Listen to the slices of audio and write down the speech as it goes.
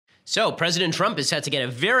So President Trump is set to get a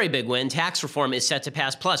very big win. Tax reform is set to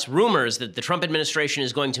pass. Plus, rumors that the Trump administration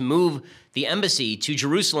is going to move the embassy to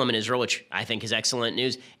Jerusalem in Israel, which I think is excellent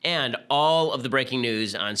news, and all of the breaking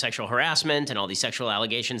news on sexual harassment and all these sexual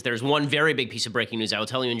allegations. There's one very big piece of breaking news I will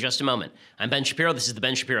tell you in just a moment. I'm Ben Shapiro. This is The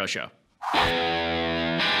Ben Shapiro Show.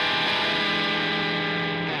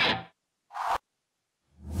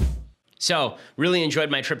 So, really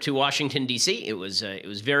enjoyed my trip to Washington, D.C. It was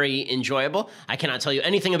very enjoyable. I cannot tell you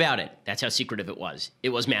anything about it. That's how secretive it was. It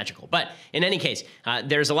was magical. But in any case,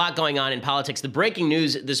 there's a lot going on in politics. The breaking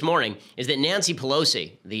news this morning is that Nancy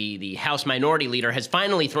Pelosi, the House Minority Leader, has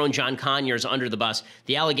finally thrown John Conyers under the bus.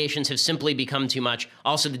 The allegations have simply become too much.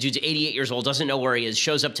 Also, the dude's 88 years old, doesn't know where he is,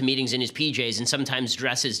 shows up to meetings in his PJs, and sometimes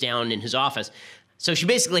dresses down in his office. So she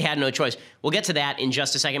basically had no choice. We'll get to that in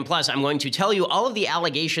just a second. Plus, I'm going to tell you all of the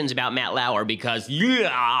allegations about Matt Lauer because,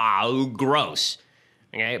 yeah, gross.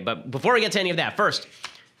 Okay, but before we get to any of that, first,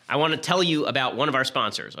 I want to tell you about one of our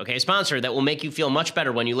sponsors, okay? A sponsor that will make you feel much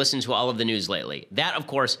better when you listen to all of the news lately. That, of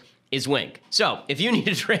course, is Wink. So if you need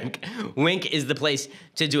a drink, Wink is the place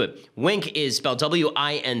to do it. Wink is spelled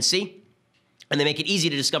W-I-N-C. And they make it easy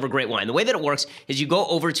to discover great wine. The way that it works is you go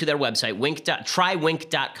over to their website,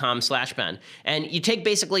 trywink.com/Ben, and you take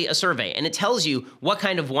basically a survey, and it tells you what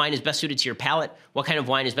kind of wine is best suited to your palate, what kind of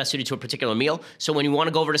wine is best suited to a particular meal. So when you want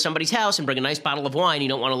to go over to somebody's house and bring a nice bottle of wine, you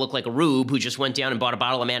don't want to look like a rube who just went down and bought a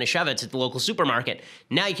bottle of Manischewitz at the local supermarket.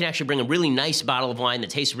 Now you can actually bring a really nice bottle of wine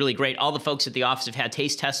that tastes really great. All the folks at the office have had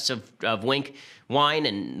taste tests of Wink wine,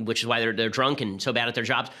 and which is why they're drunk and so bad at their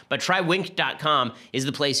jobs. But trywink.com is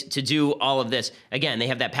the place to do all of this. Again, they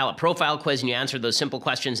have that palate profile quiz, and you answer those simple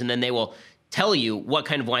questions, and then they will tell you what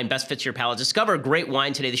kind of wine best fits your palate. Discover great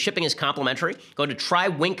wine today. The shipping is complimentary. Go to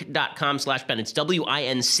trywink.com/Ben. It's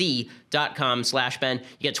WINC.com/Ben. You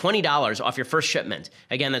get $20 off your first shipment.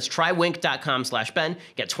 Again, that's trywink.com/Ben.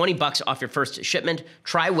 Get $20 off your first shipment.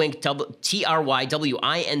 Trywink,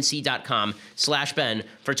 TRYWINC.com/Ben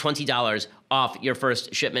for $20 off your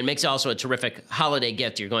first shipment. Makes it also a terrific holiday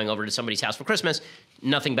gift. You're going over to somebody's house for Christmas.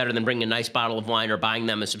 Nothing better than bringing a nice bottle of wine or buying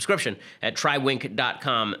them a subscription at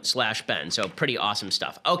trywink.com/Ben. So pretty awesome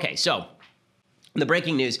stuff. Okay, so the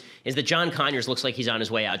breaking news is that John Conyers looks like he's on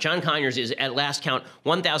his way out. John Conyers is, at last count,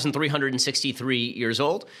 1,363 years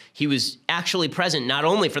old. He was actually present not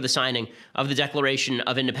only for the signing of the Declaration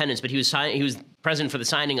of Independence, but he was present for the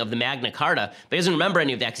signing of the Magna Carta, but he doesn't remember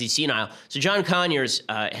any of that because he's senile. So John Conyers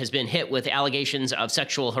has been hit with allegations of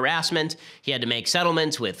sexual harassment. He had to make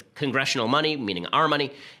settlements with congressional money, meaning our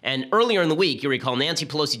money. And earlier in the week, you recall, Nancy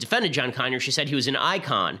Pelosi defended John Conyers. She said he was an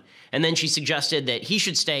icon. And then she suggested that he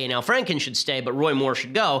should stay and Al Franken should stay, but Roy Moore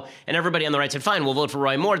should go. And everybody on the right said, fine, we'll vote for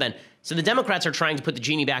Roy Moore then. So the Democrats are trying to put the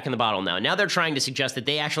genie back in the bottle now. Now they're trying to suggest that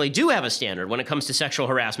they actually do have a standard when it comes to sexual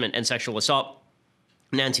harassment and sexual assault.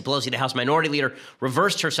 Nancy Pelosi, the House Minority Leader,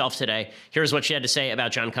 reversed herself today. Here's what she had to say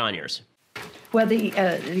about John Conyers. Well, the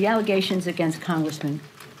allegations against Congressman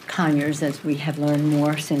Conyers, as we have learned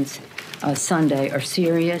more since Sunday, are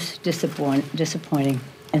serious, disappointing,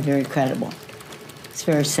 and very credible. It's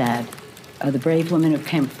very sad. The brave women who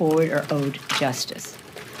came forward are owed justice.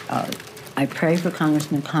 I pray for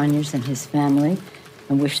Congressman Conyers and his family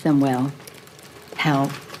and wish them well.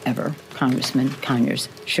 However, Congressman Conyers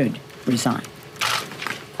should resign.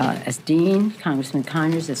 As Dean, Congressman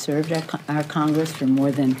Conyers has served our Congress for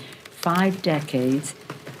more than 5 decades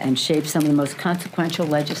and shaped some of the most consequential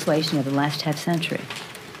legislation of the last half-century.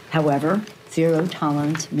 However, zero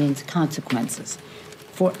tolerance means consequences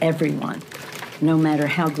for everyone. No matter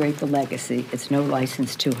how great the legacy, it's no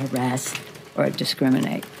license to harass or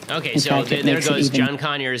discriminate. Okay, so there goes John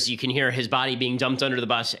Conyers. You can hear his body being dumped under the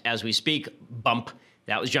bus as we speak. Bump.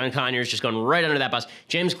 That was John Conyers just going right under that bus.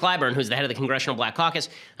 James Clyburn, who's the head of the Congressional Black Caucus,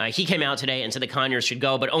 he came out today and said that Conyers should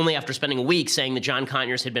go, but only after spending a week saying that John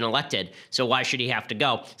Conyers had been elected, so why should he have to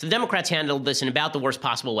go? So the Democrats handled this in about the worst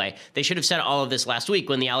possible way. They should have said all of this last week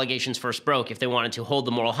when the allegations first broke if they wanted to hold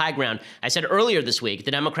the moral high ground. I said earlier this week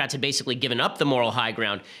the Democrats had basically given up the moral high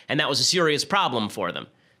ground, and that was a serious problem for them.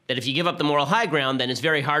 That if you give up the moral high ground, then it's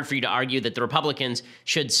very hard for you to argue that the Republicans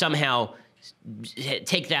should somehow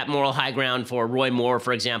take that moral high ground for Roy Moore,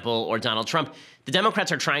 for example, or Donald Trump. The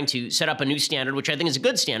Democrats are trying to set up a new standard, which I think is a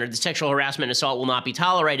good standard. The sexual harassment and assault will not be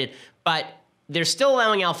tolerated, but they're still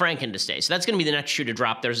allowing Al Franken to stay. So that's going to be the next shoe to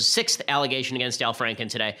drop. There's a 6th allegation against Al Franken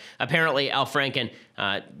today. Apparently, Al Franken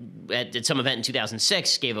at some event in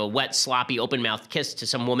 2006, gave a wet, sloppy, open-mouthed kiss to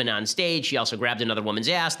some woman on stage. He also grabbed another woman's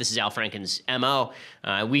ass. This is Al Franken's MO.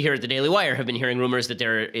 We here at the Daily Wire have been hearing rumors that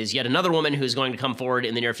there is yet another woman who's going to come forward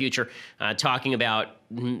in the near future, talking about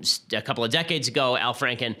a couple of decades ago, Al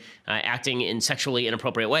Franken acting in sexually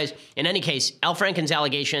inappropriate ways. In any case, Al Franken's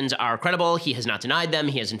allegations are credible. He has not denied them.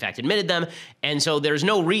 He has, in fact, admitted them. And so there's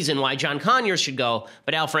no reason why John Conyers should go,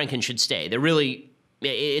 but Al Franken should stay.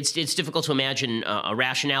 It's difficult to imagine a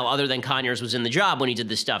rationale other than Conyers was in the job when he did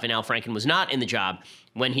this stuff, and Al Franken was not in the job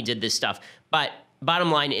when he did this stuff. But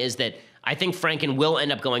bottom line is that I think Franken will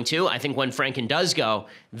end up going too. I think when Franken does go,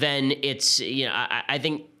 then it's, I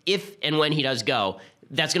think if and when he does go,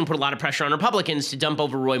 that's going to put a lot of pressure on Republicans to dump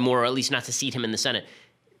over Roy Moore, or at least not to seat him in the Senate.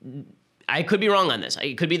 I could be wrong on this.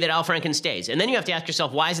 It could be that Al Franken stays. And then you have to ask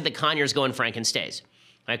yourself, why is it that Conyers go and Franken stays?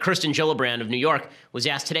 Kirsten Gillibrand of New York was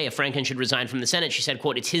asked today if Franken should resign from the Senate. She said,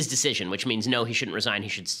 quote, "It's his decision," which means no, he shouldn't resign. He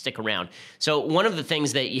should stick around. So one of the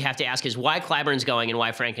things that you have to ask is why Clyburn's going and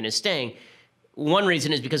why Franken is staying. One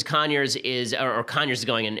reason is because Conyers is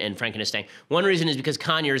going and Franken is staying. One reason is because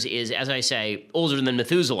Conyers is, as I say, older than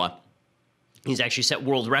Methuselah. He's actually set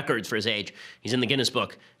world records for his age. He's in the Guinness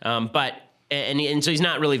Book. And so he's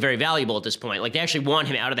not really very valuable at this point. Like, they actually want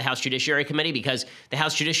him out of the House Judiciary Committee because the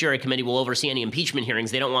House Judiciary Committee will oversee any impeachment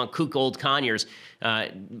hearings. They don't want kook old Conyers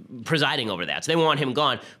presiding over that. So they want him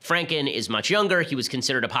gone. Franken is much younger. He was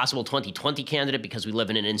considered a possible 2020 candidate because we live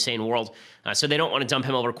in an insane world. So they don't want to dump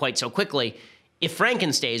him over quite so quickly. If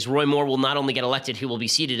Franken stays, Roy Moore will not only get elected, he will be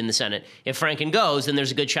seated in the Senate. If Franken goes, then there's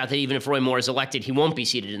a good shot that even if Roy Moore is elected, he won't be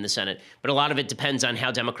seated in the Senate. But a lot of it depends on how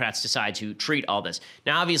Democrats decide to treat all this.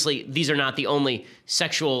 Now, obviously, these are not the only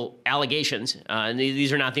sexual allegations.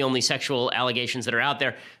 These are not the only sexual allegations that are out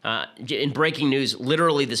there. In breaking news,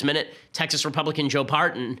 literally this minute, Texas Republican Joe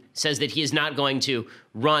Parton says that he is not going to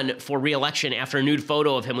run for re-election after a nude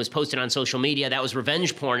photo of him was posted on social media. That was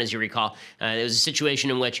revenge porn, as you recall. It was a situation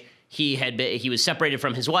in which he was separated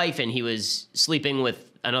from his wife and he was sleeping with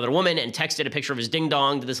another woman and texted a picture of his ding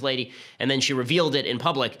dong to this lady, and then she revealed it in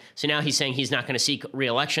public. So now he's saying he's not going to seek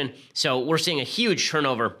re-election. So we're seeing a huge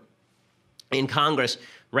turnover in Congress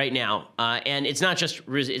right now, and it's not just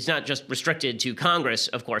restricted to Congress,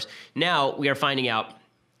 of course. Now we are finding out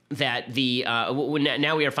that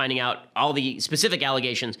now we are finding out all the specific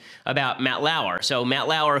allegations about Matt Lauer. So Matt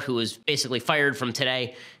Lauer, who was basically fired from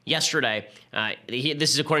yesterday, this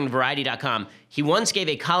is according to Variety.com. He once gave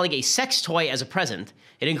a colleague a sex toy as a present.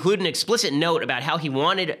 It included an explicit note about how he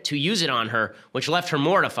wanted to use it on her, which left her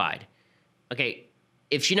mortified. Okay,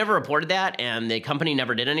 if she never reported that and the company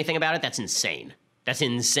never did anything about it, that's insane. That's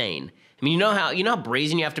insane. I mean, you know how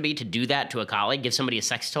brazen you have to be to do that to a colleague, give somebody a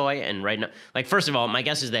sex toy and first of all, my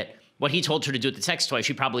guess is that what he told her to do with the sex toy,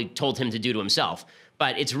 she probably told him to do to himself.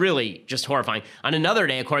 But it's really just horrifying. On another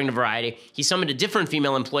day, according to Variety, he summoned a different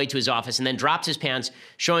female employee to his office and then dropped his pants,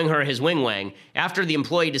 showing her his wing-wang. After the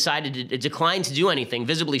employee decided to decline to do anything,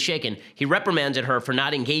 visibly shaken, he reprimanded her for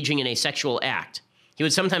not engaging in a sexual act. He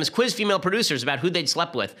would sometimes quiz female producers about who they'd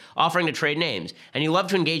slept with, offering to trade names. And he loved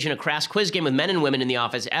to engage in a crass quiz game with men and women in the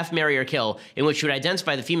office, F, marry, or kill, in which he would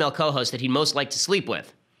identify the female co-host that he'd most like to sleep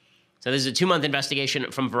with. So this is a 2-month investigation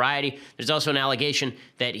from Variety. There's also an allegation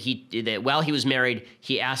that while he was married,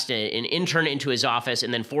 he asked an intern into his office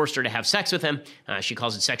and then forced her to have sex with him. She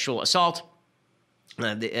calls it sexual assault.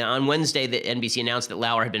 On Wednesday, the NBC announced that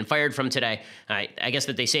Lauer had been fired from Today. I guess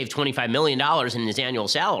that they saved $25 million in his annual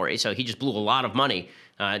salary, so he just blew a lot of money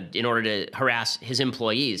in order to harass his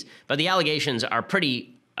employees. But the allegations are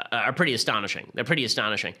pretty astonishing. They're pretty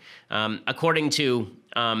astonishing. According to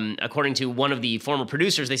one of the former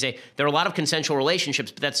producers, they say there are a lot of consensual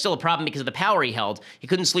relationships, but that's still a problem because of the power he held. He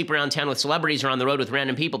couldn't sleep around town with celebrities or on the road with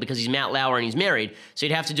random people because he's Matt Lauer and he's married. So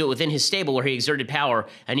he'd have to do it within his stable where he exerted power,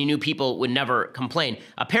 and he knew people would never complain.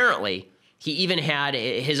 Apparently, he even had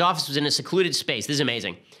his office was in a secluded space. This is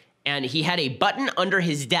amazing. And he had a button under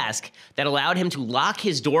his desk that allowed him to lock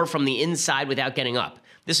his door from the inside without getting up.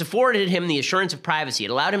 This afforded him the assurance of privacy.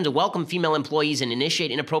 It allowed him to welcome female employees and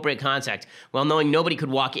initiate inappropriate contact while knowing nobody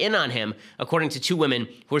could walk in on him, according to 2 women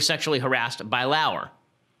who were sexually harassed by Lauer.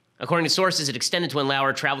 According to sources, it extended to when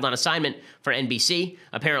Lauer traveled on assignment for NBC.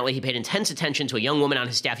 Apparently, he paid intense attention to a young woman on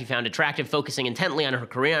his staff he found attractive, focusing intently on her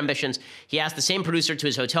career ambitions. He asked the same producer to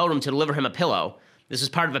his hotel room to deliver him a pillow. This was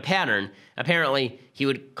part of a pattern. Apparently, he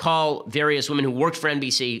would call various women who worked for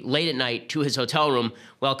NBC late at night to his hotel room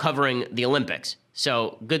while covering the Olympics.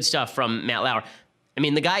 So good stuff from Matt Lauer. I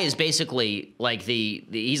mean, the guy is basically like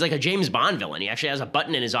he's like a James Bond villain. He actually has a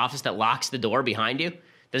button in his office that locks the door behind you.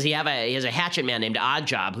 He has a hatchet man named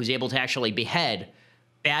Oddjob who's able to actually behead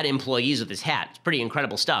bad employees with his hat. It's pretty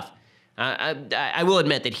incredible stuff. I will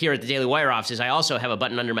admit that here at the Daily Wire offices, I also have a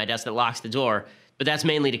button under my desk that locks the door, but that's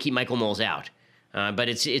mainly to keep Michael Knowles out. But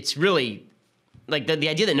it's really, like, the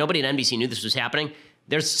idea that nobody at NBC knew this was happening.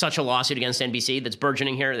 There's such a lawsuit against NBC that's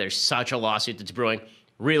burgeoning here. There's such a lawsuit that's brewing.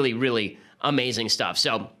 Really, really amazing stuff.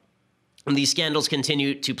 So these scandals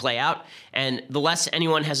continue to play out, and the less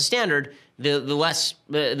anyone has a standard,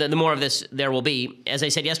 the more of this there will be. As I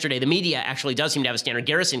said yesterday, the media actually does seem to have a standard.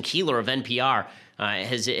 Garrison Keillor of NPR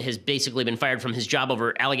has basically been fired from his job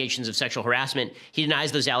over allegations of sexual harassment. He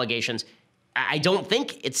denies those allegations. I don't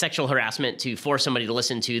think it's sexual harassment to force somebody to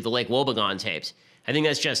listen to the Lake Wobegon tapes. I think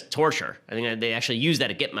that's just torture. I think that they actually use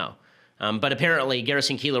that at Gitmo. But apparently,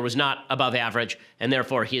 Garrison Keillor was not above average, and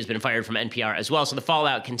therefore he has been fired from NPR as well. So the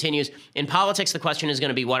fallout continues. In politics, the question is going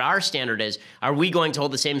to be what our standard is. Are we going to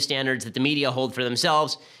hold the same standards that the media hold for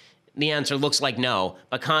themselves? The answer looks like no.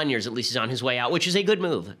 But Conyers at least is on his way out, which is a good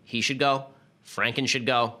move. He should go. Franken should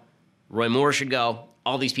go. Roy Moore should go.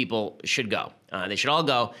 All these people should go. They should all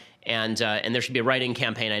go. And there should be a write-in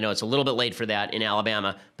campaign. I know it's a little bit late for that in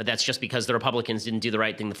Alabama, but that's just because the Republicans didn't do the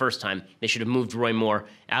right thing the first time. They should have moved Roy Moore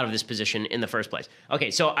out of this position in the first place.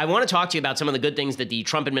 Okay, so I want to talk to you about some of the good things that the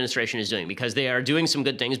Trump administration is doing, because they are doing some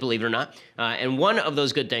good things, believe it or not. And one of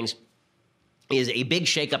those good things is a big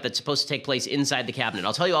shakeup that's supposed to take place inside the cabinet.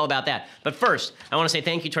 I'll tell you all about that. But first, I want to say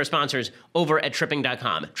thank you to our sponsors over at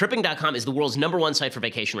Tripping.com. Tripping.com is the world's #1 site for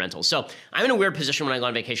vacation rentals. So I'm in a weird position when I go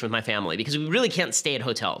on vacation with my family because we really can't stay at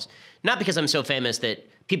hotels. Not because I'm so famous that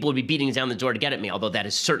people would be beating down the door to get at me, although that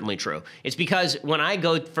is certainly true. It's because when I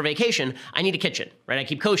go for vacation, I need a kitchen, right? I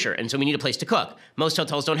keep kosher, and so we need a place to cook. Most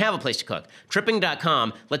hotels don't have a place to cook.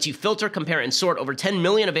 Tripping.com lets you filter, compare, and sort over 10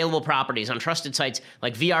 million available properties on trusted sites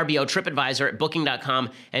like VRBO, TripAdvisor, Booking.com,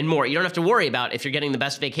 and more. You don't have to worry about if you're getting the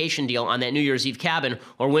best vacation deal on that New Year's Eve cabin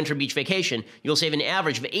or winter beach vacation. You'll save an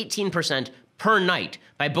average of 18% per night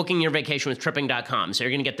by booking your vacation with Tripping.com. So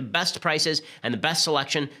you're going to get the best prices and the best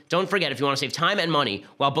selection. Don't forget, if you want to save time and money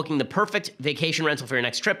while booking the perfect vacation rental for your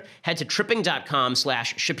next trip, head to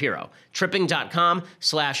Tripping.com/Shapiro.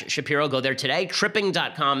 Tripping.com/Shapiro. Go there today.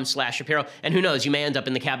 Tripping.com/Shapiro. And who knows, you may end up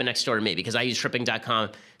in the cabin next door to me because I use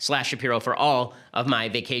Tripping.com/Shapiro for all of my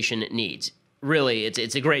vacation needs. Really,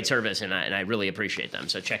 it's a great service, and I really appreciate them.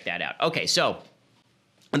 So check that out. Okay, so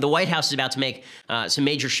the White House is about to make some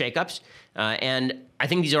major shakeups, and I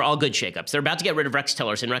think these are all good shakeups. They're about to get rid of Rex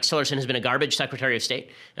Tillerson. Rex Tillerson has been a garbage Secretary of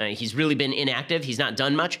State. He's really been inactive. He's not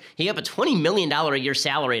done much. He got a $20 million a year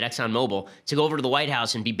salary at ExxonMobil to go over to the White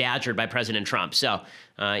House and be badgered by President Trump. So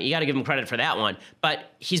you got to give him credit for that one.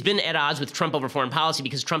 But he's been at odds with Trump over foreign policy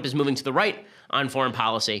because Trump is moving to the right on foreign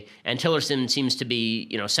policy, and Tillerson seems to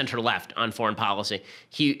be, center-left on foreign policy.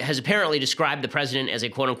 He has apparently described the president as a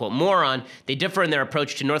quote-unquote moron. They differ in their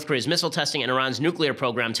approach to North Korea's missile testing and Iran's nuclear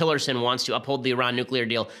program. Tillerson wants to uphold the Iran nuclear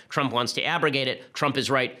deal. Trump wants to abrogate it. Trump is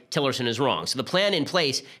right. Tillerson is wrong. So the plan in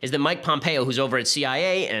place is that Mike Pompeo, who's over at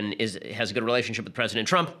CIA and has a good relationship with President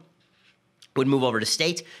Trump, would move over to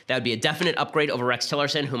state. That would be a definite upgrade over Rex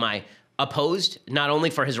Tillerson, whom I opposed, not only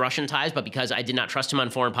for his Russian ties, but because I did not trust him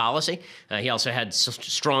on foreign policy. He also had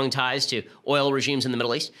strong ties to oil regimes in the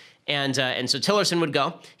Middle East. And so Tillerson would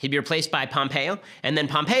go. He'd be replaced by Pompeo. And then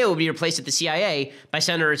Pompeo would be replaced at the CIA by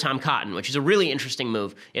Senator Tom Cotton, which is a really interesting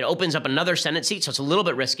move. It opens up another Senate seat, so it's a little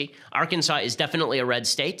bit risky. Arkansas is definitely a red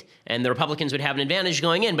state, and the Republicans would have an advantage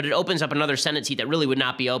going in, but it opens up another Senate seat that really would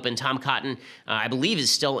not be open. Tom Cotton, I believe,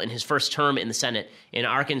 is still in his first term in the Senate in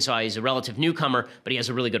Arkansas. He's a relative newcomer, but he has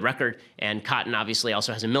a really good record. And Cotton obviously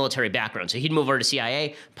also has a military background. So he'd move over to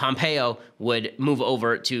CIA. Pompeo would move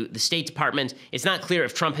over to the State Department. It's not clear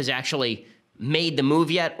if Trump has actually made the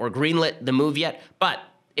move yet or greenlit the move yet, but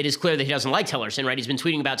it is clear that he doesn't like Tillerson, right? He's been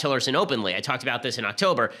tweeting about Tillerson openly. I talked about this in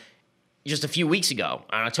October. Just a few weeks ago,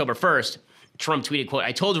 on October 1st, Trump tweeted, quote,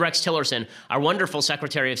 "I told Rex Tillerson, our wonderful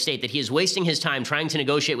Secretary of State, that he is wasting his time trying to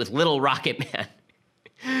negotiate with little Rocket Man."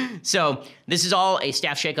 So this is all a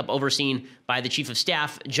staff shakeup overseen by the Chief of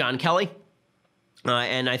Staff, John Kelly.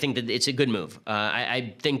 And I think that it's a good move.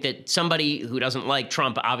 I think that somebody who doesn't like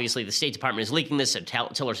Trump, obviously the State Department is leaking this,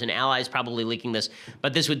 Tillerson allies probably leaking this,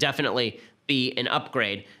 but this would definitely be an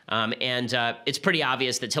upgrade. And it's pretty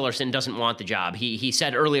obvious that Tillerson doesn't want the job. He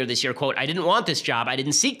said earlier this year, quote, "I didn't want this job. I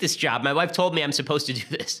didn't seek this job. My wife told me I'm supposed to do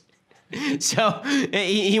this." So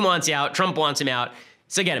he wants out. Trump wants him out.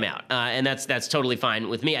 So get him out, and that's totally fine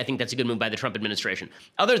with me. I think that's a good move by the Trump administration.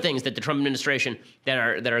 Other things that the Trump administration that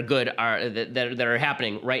are good are that are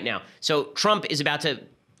happening right now. So Trump is about to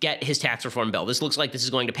get his tax reform bill. This looks like this is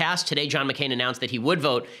going to pass. Today, John McCain announced that he would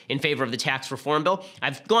vote in favor of the tax reform bill.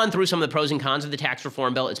 I've gone through some of the pros and cons of the tax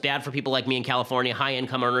reform bill. It's bad for people like me in California,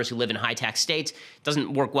 high-income earners who live in high-tax states. It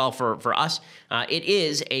doesn't work well for us. It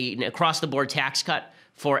is an across-the-board tax cut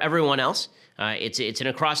for everyone else. It's an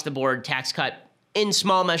across-the-board tax cut in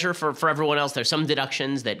small measure for everyone else. There's some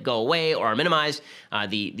deductions that go away or are minimized.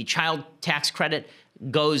 The child tax credit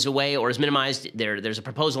goes away or is minimized. There's a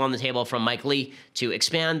proposal on the table from Mike Lee to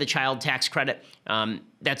expand the child tax credit.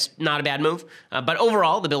 That's not a bad move. But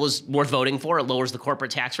overall, the bill is worth voting for. It lowers the corporate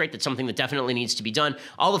tax rate. That's something that definitely needs to be done.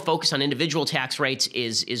 All the focus on individual tax rates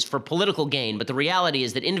is for political gain. But the reality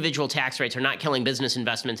is that individual tax rates are not killing business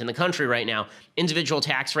investments in the country right now. Individual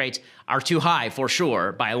tax rates are too high for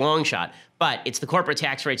sure by a long shot. But it's the corporate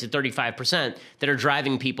tax rates at 35% that are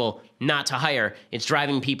driving people not to hire. It's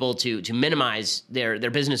driving people to minimize their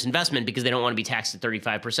business investment because they don't want to be taxed at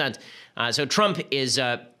 35%. So Trump is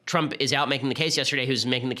out making the case yesterday. He was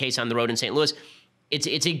making the case on the road in St. Louis.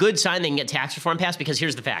 It's a good sign they can get tax reform passed because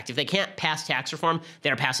here's the fact. If they can't pass tax reform, they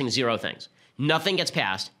are passing zero things. Nothing gets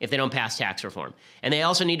passed if they don't pass tax reform. And they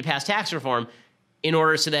also need to pass tax reform in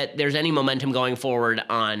order so that there's any momentum going forward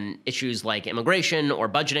on issues like immigration or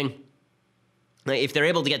budgeting. If they're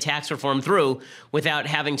able to get tax reform through without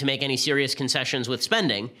having to make any serious concessions with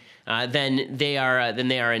spending, then they are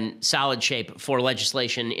in solid shape for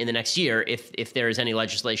legislation in the next year if there is any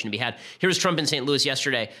legislation to be had. Here's Trump in St. Louis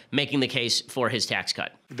yesterday making the case for his tax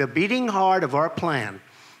cut. The beating heart of our plan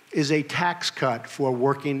is a tax cut for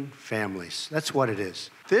working families. That's what it is.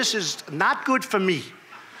 This is not good for me.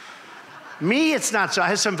 Me, it's not so. I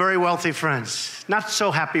have some very wealthy friends. Not so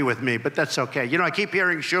happy with me, but that's okay. You know, I keep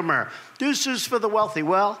hearing Schumer, this is for the wealthy.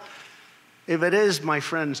 Well, if it is, my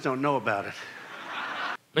friends don't know about it.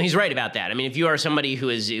 He's right about that. I mean, if you are somebody who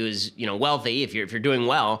is wealthy, if you're doing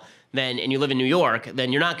well, then and you live in New York,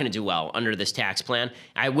 then you're not going to do well under this tax plan.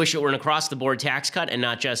 I wish it were an across-the-board tax cut and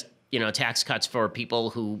not just tax cuts for people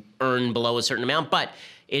who earn below a certain amount, but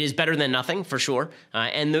it is better than nothing, for sure.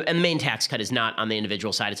 And the main tax cut is not on the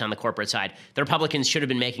individual side. It's on the corporate side. The Republicans should have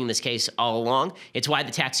been making this case all along. It's why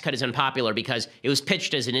the tax cut is unpopular, because it was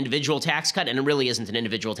pitched as an individual tax cut, and it really isn't an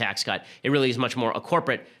individual tax cut. It really is much more a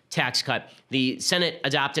corporate tax cut. The Senate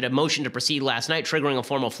adopted a motion to proceed last night, triggering a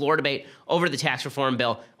formal floor debate over the tax reform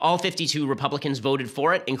bill. All 52 Republicans voted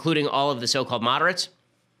for it, including all of the so-called moderates.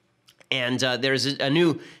 And there's a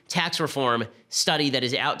new tax reform study that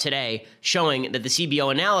is out today showing that the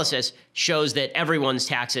CBO analysis shows that everyone's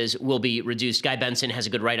taxes will be reduced. Guy Benson has a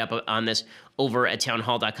good write-up on this over at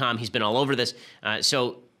townhall.com. He's been all over this.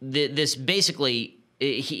 This basically,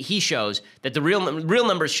 he shows that the real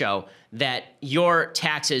numbers show that your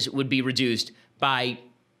taxes would be reduced by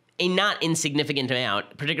a not insignificant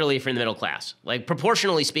amount, particularly if you're in the middle class. Like,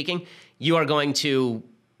 proportionally speaking, you are going to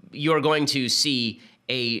see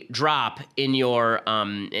a drop in your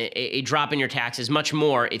taxes much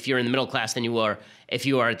more if you're in the middle class than you are if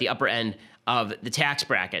you are at the upper end of the tax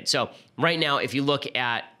bracket. So right now, if you look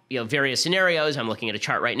at various scenarios, I'm looking at a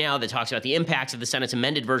chart right now that talks about the impacts of the Senate's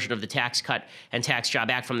amended version of the Tax Cut and Tax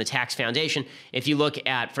Job Act from the Tax Foundation. If you look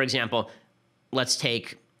at, for example, let's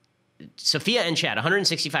take Sophia and Chad,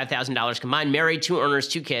 $165,000 combined, married, 2 earners,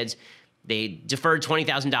 2 kids. They deferred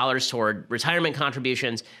 $20,000 toward retirement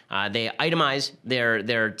contributions. They itemize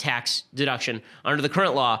their tax deduction. Under the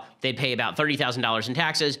current law, they pay about $30,000 in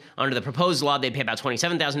taxes. Under the proposed law, they pay about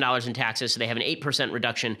 $27,000 in taxes, so they have an 8%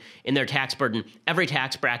 reduction in their tax burden. Every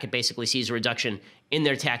tax bracket basically sees a reduction in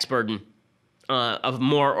their tax burden of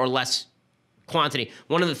more or less quantity.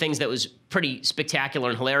 One of the things that was pretty spectacular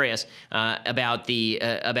and hilarious about the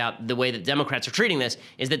way that Democrats are treating this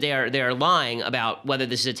is that they are lying about whether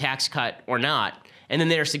this is a tax cut or not, and then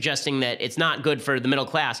they're suggesting that it's not good for the middle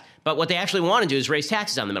class. But what they actually want to do is raise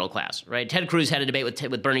taxes on the middle class, right? Ted Cruz had a debate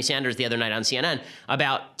with Bernie Sanders the other night on CNN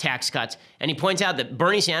about tax cuts, and he points out that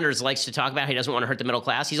Bernie Sanders likes to talk about how he doesn't want to hurt the middle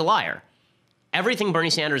class. He's a liar. Everything Bernie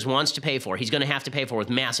Sanders wants to pay for, he's going to have to pay for with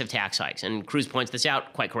massive tax hikes, and Cruz points this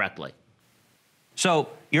out quite correctly. So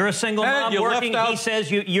you're a single mom working. He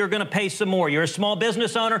says you're going to pay some more. You're a small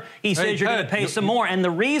business owner. He says you're going to pay some more. And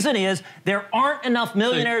the reason is there aren't enough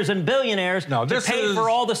millionaires and billionaires to pay for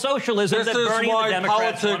all the socialism that Bernie and the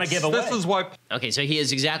Democrats want to give away. This is why. Okay, so he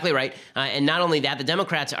is exactly right. And not only that, the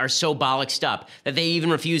Democrats are so bollocksed up that they even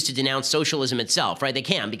refuse to denounce socialism itself, right? They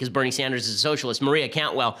can, because Bernie Sanders is a socialist. Maria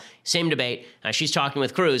Cantwell, same debate. She's talking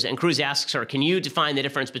with Cruz, and Cruz asks her, can you define the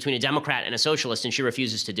difference between a Democrat and a socialist? And she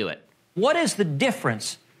refuses to do it. What is the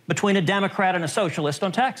difference between a Democrat and a socialist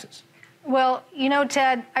on taxes? Well,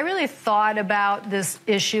 Ted, I really thought about this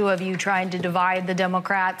issue of you trying to divide the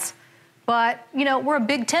Democrats. But, we're a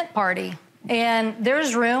big tent party. And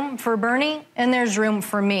there's room for Bernie and there's room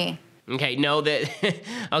for me. Okay,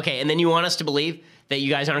 okay, and then you want us to believe that you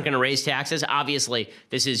guys aren't going to raise taxes? Obviously,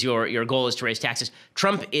 this is your goal is to raise taxes.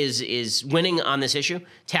 Trump is winning on this issue.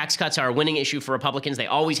 Tax cuts are a winning issue for Republicans. They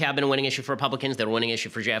always have been a winning issue for Republicans. They're a winning issue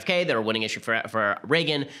for JFK. They're a winning issue for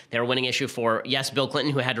Reagan. They're a winning issue for, yes, Bill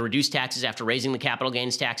Clinton, who had to reduce taxes after raising the capital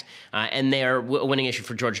gains tax. And they're a winning issue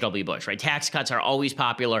for George W. Bush, right? Tax cuts are always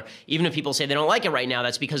popular. Even if people say they don't like it right now,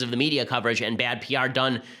 that's because of the media coverage and bad PR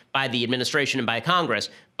done by the administration and by Congress.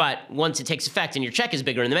 But once it takes effect and your check is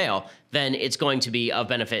bigger in the mail, then it's going to be of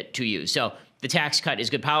benefit to you. So the tax cut is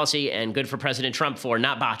good policy and good for President Trump for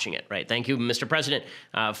not botching it, right? Thank you, Mr. President,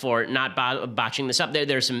 for not botching this up.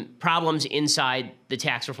 There's some problems inside the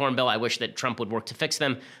tax reform bill. I wish that Trump would work to fix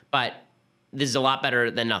them, but this is a lot better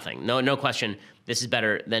than nothing. No question, this is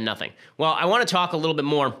better than nothing. Well, I want to talk a little bit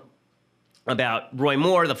more about Roy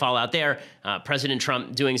Moore, the fallout there, President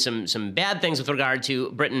Trump doing some bad things with regard to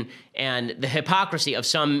Britain, and the hypocrisy of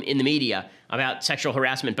some in the media about sexual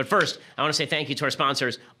harassment. But first, I want to say thank you to our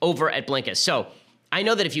sponsors over at Blinkist. So I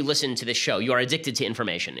know that if you listen to this show, you are addicted to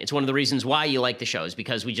information. It's one of the reasons why you like the show, is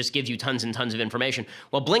because we just give you tons and tons of information.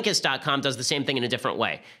 Well, Blinkist.com does the same thing in a different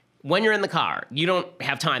way. When you're in the car, you don't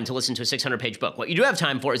have time to listen to a 600-page book. What you do have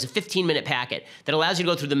time for is a 15-minute packet that allows you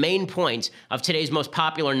to go through the main points of today's most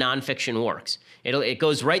popular nonfiction works. It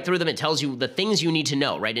goes right through them. It tells you the things you need to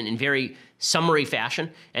know, right, in very summary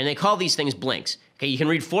fashion. And they call these things blinks. Okay, you can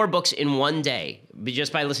read 4 books in one day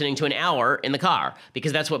just by listening to an hour in the car,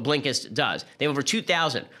 because that's what Blinkist does. They have over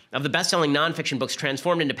 2,000 of the best-selling nonfiction books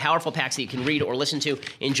transformed into powerful packs that you can read or listen to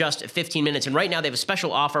in just 15 minutes. And right now, they have a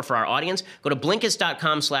special offer for our audience. Go to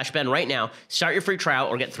Blinkist.com/Ben right now. Start your free trial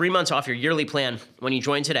or get 3 months off your yearly plan when you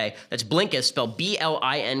join today. That's Blinkist, spelled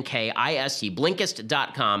Blinkist,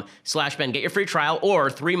 Blinkist.com/Ben. Get your free trial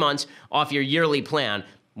or 3 months off your yearly plan.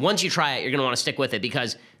 Once you try it, you're going to want to stick with it,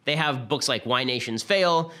 because they have books like Why Nations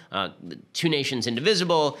Fail, Two Nations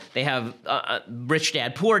Indivisible. They have Rich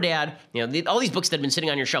Dad, Poor Dad. All these books that have been sitting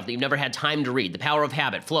on your shelf that you've never had time to read. The Power of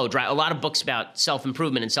Habit, Flow, Drive. A lot of books about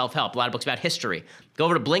self-improvement and self-help. A lot of books about history. Go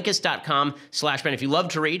over to Blinkist.com/Ben. If you love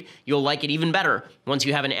to read, you'll like it even better once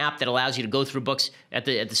you have an app that allows you to go through books at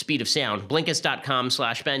the speed of sound.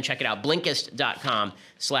 Blinkist.com/Ben. Check it out.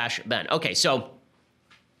 Blinkist.com/Ben. Okay, so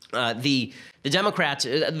the Democrats,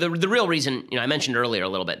 the real reason, I mentioned earlier a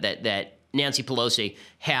little bit that Nancy Pelosi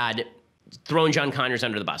had thrown John Conyers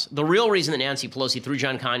under the bus. The real reason that Nancy Pelosi threw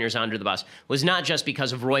John Conyers under the bus was not just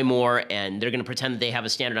because of Roy Moore and they're going to pretend that they have a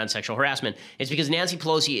standard on sexual harassment. It's because Nancy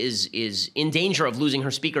Pelosi is in danger of losing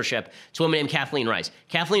her speakership to a woman named Kathleen Rice.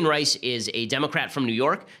 Kathleen Rice is a Democrat from New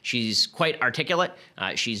York. She's quite articulate.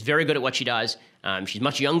 She's very good at what she does. She's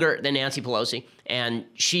much younger than Nancy Pelosi, and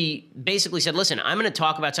she basically said, listen, I'm going to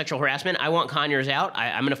talk about sexual harassment. I want Conyers out.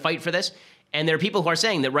 I'm going to fight for this. And there are people who are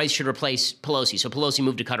saying that Rice should replace Pelosi, so Pelosi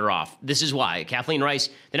moved to cut her off. This is why. Kathleen Rice,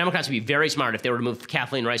 the Democrats would be very smart if they were to move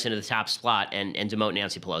Kathleen Rice into the top slot and demote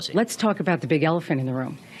Nancy Pelosi. Let's talk about the big elephant in the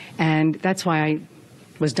room. And that's why I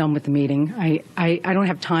was done with the meeting. I don't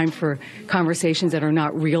have time for conversations that are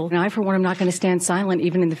not real. And I, for one, am not going to stand silent,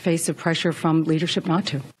 even in the face of pressure from leadership not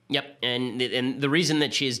to. Yep, and the reason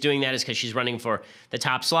that she is doing that is because she's running for the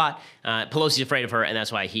top slot. Pelosi's afraid of her, and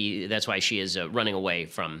that's why she is running away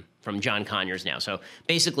from John Conyers now. So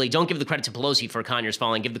basically, don't give the credit to Pelosi for Conyers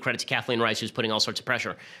falling. Give the credit to Kathleen Rice, who's putting all sorts of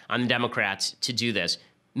pressure on the Democrats to do this.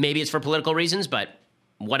 Maybe it's for political reasons, but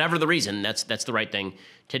whatever the reason, that's the right thing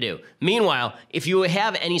to do. Meanwhile, if you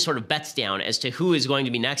have any sort of bets down as to who is going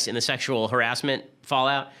to be next in the sexual harassment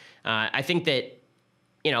fallout, I think that,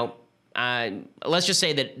 let's just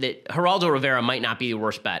say that Geraldo Rivera might not be the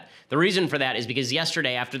worst bet. The reason for that is because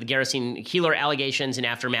yesterday, after the Garrison Keillor allegations and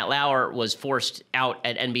after Matt Lauer was forced out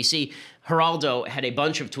at NBC, Geraldo had a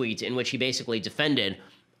bunch of tweets in which he basically defended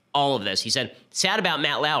all of this. He said, sad about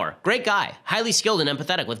Matt Lauer. Great guy, highly skilled and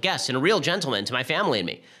empathetic with guests and a real gentleman to my family and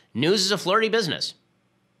me. News is a flirty business.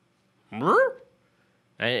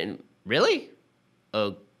 Really?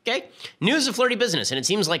 Okay. News is a flirty business, and it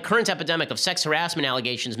seems like current epidemic of sex harassment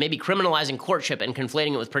allegations may be criminalizing courtship and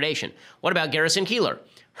conflating it with predation. What about Garrison Keillor?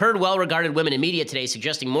 Heard well-regarded women in media today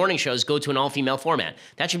suggesting morning shows go to an all-female format.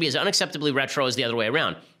 That should be as unacceptably retro as the other way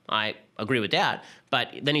around. I agree with that. But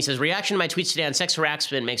then he says, reaction to my tweets today on sex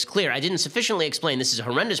harassment makes clear I didn't sufficiently explain this is a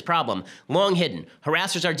horrendous problem, long hidden.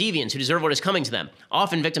 Harassers are deviants who deserve what is coming to them.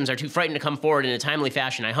 Often victims are too frightened to come forward in a timely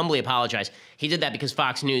fashion. I humbly apologize. He did that because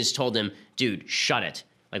Fox News told him, dude, shut it.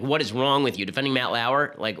 Like, what is wrong with you? Defending Matt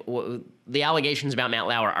Lauer? Like, the allegations about Matt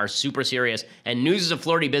Lauer are super serious, and news is a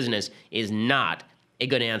flirty business is not a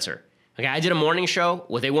good answer. Okay, I did a morning show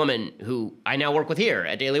with a woman who I now work with here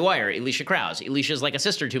at Daily Wire, Alicia Krause. Alicia's like a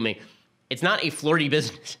sister to me. It's not a flirty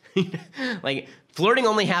business. Like, flirting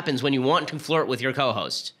only happens when you want to flirt with your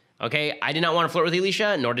co-host. Okay, I did not want to flirt with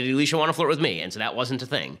Alicia, nor did Alicia want to flirt with me, and so that wasn't a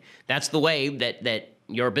thing. That's the way that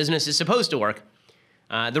your business is supposed to work.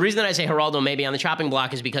 The reason that I say Geraldo may be on the chopping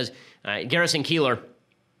block is because Garrison Keillor,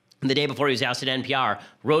 the day before he was ousted at NPR,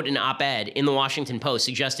 wrote an op-ed in the Washington Post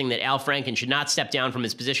suggesting that Al Franken should not step down from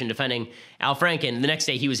his position defending Al Franken. The next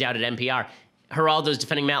day he was out at NPR. Geraldo's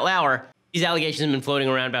defending Matt Lauer. These allegations have been floating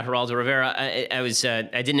around about Geraldo Rivera. I did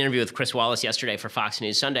an interview with Chris Wallace yesterday for Fox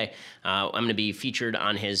News Sunday. I'm going to be featured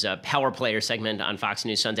on his Power Player segment on Fox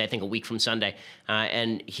News Sunday, I think a week from Sunday.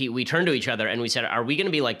 And we turned to each other and we said, are we going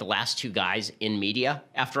to be like the last two guys in media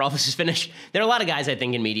after all this is finished? There are a lot of guys, I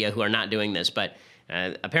think, in media who are not doing this, but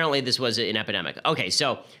apparently this was an epidemic. Okay,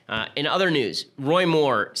 so in other news, Roy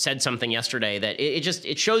Moore said something yesterday that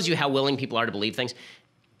it shows you how willing people are to believe things.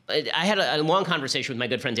 I had a long conversation with my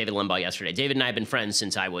good friend David Limbaugh yesterday. David and I have been friends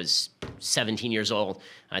since I was 17 years old.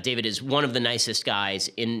 David is one of the nicest guys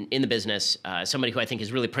in the business, somebody who I think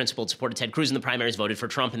is really principled, supported Ted Cruz in the primaries, voted for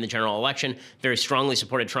Trump in the general election, very strongly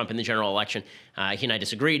supported Trump in the general election. He and I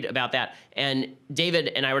disagreed about that. And David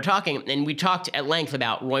and I were talking, and we talked at length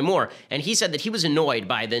about Roy Moore, and he said that he was annoyed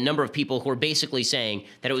by the number of people who were basically saying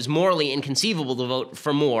that it was morally inconceivable to vote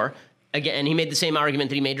for Moore. Again, and he made the same argument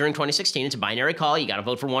that he made during 2016. It's a binary call. You got to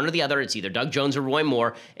vote for one or the other. It's either Doug Jones or Roy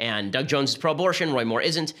Moore, and Doug Jones is pro-abortion. Roy Moore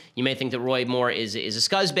isn't. You may think that Roy Moore is a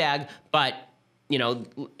scuzzbag, but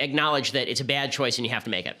acknowledge that it's a bad choice and you have to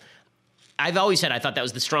make it. I've always said I thought that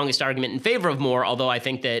was the strongest argument in favor of Moore, although I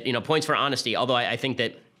think that points for honesty. Although I think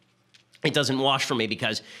that it doesn't wash for me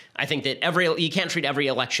because I think that you can't treat every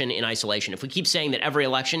election in isolation. If we keep saying that every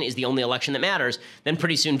election is the only election that matters, then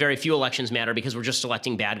pretty soon very few elections matter because we're just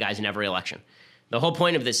selecting bad guys in every election. The whole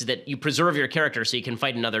point of this is that you preserve your character so you can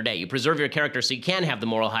fight another day. You preserve your character so you can have the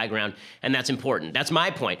moral high ground, and that's important. That's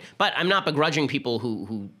my point. But I'm not begrudging people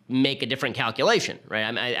who make a different calculation,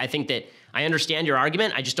 right? I think that I understand your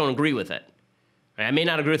argument. I just don't agree with it. I may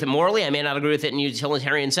not agree with it morally. I may not agree with it in a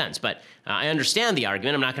utilitarian sense, but I understand the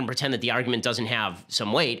argument. I'm not going to pretend that the argument doesn't have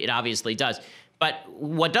some weight. It obviously does. But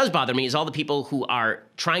what does bother me is all the people who are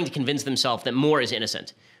trying to convince themselves that Moore is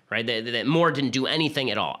innocent, right? That Moore didn't do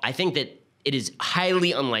anything at all. I think that it is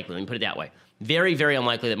highly unlikely, let me put it that way, very, very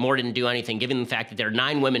unlikely that Moore didn't do anything, given the fact that there are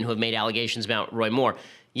 9 women who have made allegations about Roy Moore.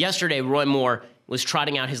 Yesterday, Roy Moore was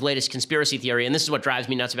trotting out his latest conspiracy theory, and this is what drives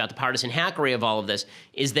me nuts about the partisan hackery of all of this,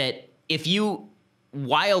 is that if you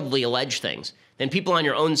wildly allege things, then people on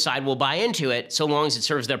your own side will buy into it so long as it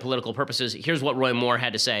serves their political purposes. Here's what Roy Moore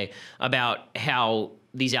had to say about how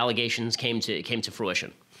these allegations came to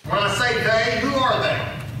fruition. When I say they, who are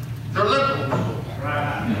they? They're liberals.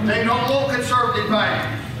 Right. They don't want conservative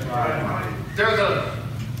values. Right. They're the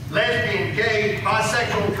lesbian, gay,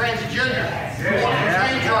 bisexual, transgender who want to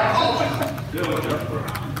change our culture.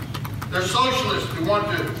 They're socialists who want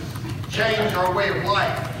to change our way of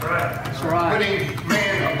life. Right. That's right. Putting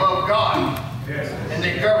man above God. Yes. And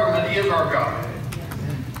the government is our God.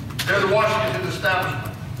 They're the Washington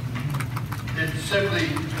establishment that simply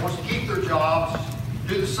wants to keep their jobs,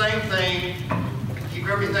 do the same thing, keep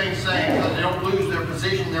everything same so they don't lose their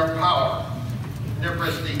position, their power, their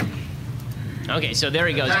prestige. Okay, so there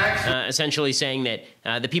he goes, essentially saying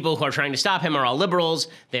that the people who are trying to stop him are all liberals.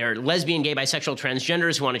 They're lesbian, gay, bisexual,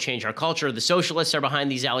 transgenders who want to change our culture. The socialists are behind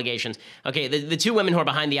these allegations. Okay, the 2 women who are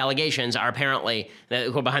behind the allegations are apparently,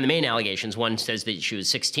 who are behind the main allegations. One says that she was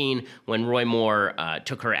 16 when Roy Moore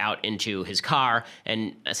took her out into his car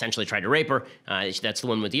and essentially tried to rape her. That's the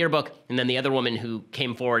one with the yearbook. And then the other woman who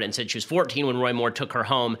came forward and said she was 14 when Roy Moore took her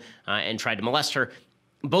home and tried to molest her.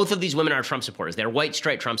 Both of these women are Trump supporters. They're white,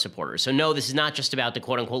 straight Trump supporters. So no, this is not just about the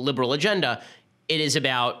quote-unquote liberal agenda. It is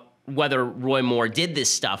about whether Roy Moore did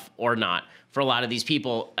this stuff or not for a lot of these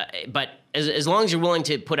people. But as long as you're willing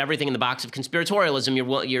to put everything in the box of conspiratorialism,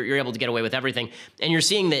 you're able to get away with everything. And you're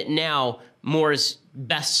seeing that now Moore's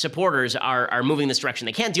best supporters are moving this direction.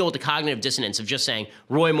 They can't deal with the cognitive dissonance of just saying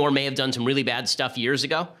Roy Moore may have done some really bad stuff years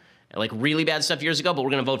ago, like really bad stuff years ago, but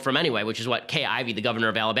we're going to vote for him anyway, which is what Kay Ivey, the governor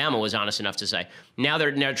of Alabama, was honest enough to say. Now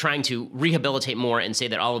they're trying to rehabilitate Moore and say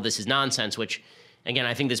that all of this is nonsense, which, again,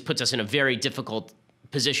 I think this puts us in a very difficult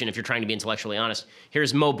position if you're trying to be intellectually honest.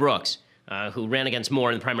 Here's Mo Brooks, who ran against Moore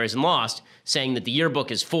in the primaries and lost, saying that the yearbook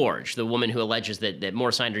is forged, the woman who alleges that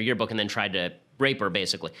Moore signed her yearbook and then tried to rape her,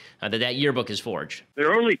 basically, that yearbook is forged. There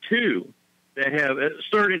are only 2 that have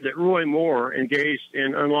asserted that Roy Moore engaged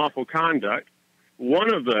in unlawful conduct.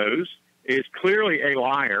 One of those is clearly a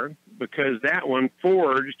liar because that one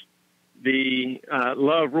forged the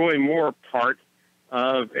Love Roy Moore part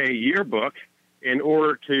of a yearbook in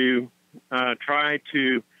order to try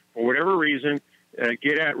to, for whatever reason,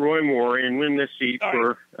 get at Roy Moore and win this seat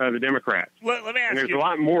for the Democrats. Let me ask and there's you. a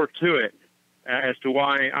lot more to it as to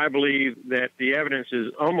why I believe that the evidence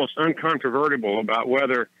is almost uncontrovertible about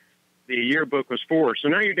whether the yearbook was forged. So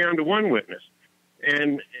now you're down to one witness.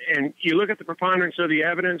 And you look at the preponderance of the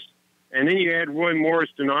evidence, and then you add Roy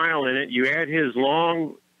Moore's denial in it. You add his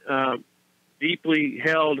long, deeply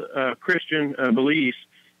held Christian beliefs,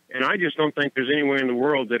 and I just don't think there's anywhere in the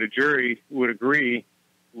world that a jury would agree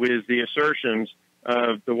with the assertions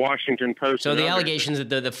of the Washington Post. So the allegations that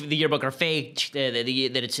the yearbook are faked,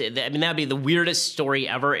 that would be the weirdest story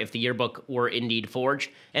ever if the yearbook were indeed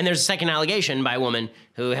forged. And there's a second allegation by a woman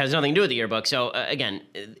who has nothing to do with the yearbook. So again,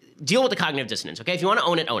 deal with the cognitive dissonance, okay? If you want to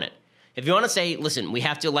own it, own it. If you want to say, listen, we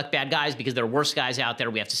have to elect bad guys because there are worse guys out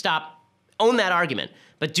there, we have to stop, own that argument.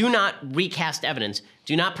 But do not recast evidence.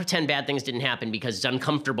 Do not pretend bad things didn't happen because it's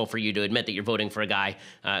uncomfortable for you to admit that you're voting for a guy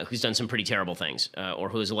who's done some pretty terrible things or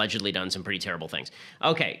who has allegedly done some pretty terrible things.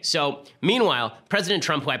 Okay, so meanwhile, President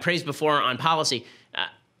Trump, who I praised before on policy,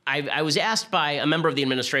 I was asked by a member of the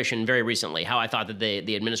administration very recently how I thought that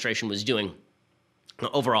the administration was doing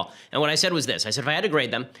overall. And what I said was this. I said if I had to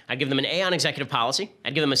grade them, I'd give them an A on executive policy,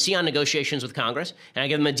 I'd give them a C on negotiations with Congress, and I'd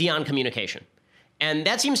give them a D on communication. And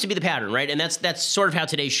that seems to be the pattern, right? And that's sort of how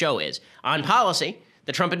today's show is. On policy,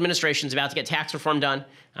 the Trump administration is about to get tax reform done.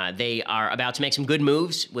 They are about to make some good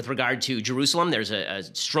moves with regard to Jerusalem. There's a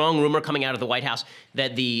strong rumor coming out of the White House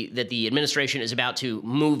that the administration is about to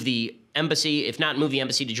move the embassy, if not move the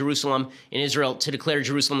embassy to Jerusalem in Israel, to declare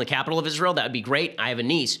Jerusalem the capital of Israel. That would be great. I have a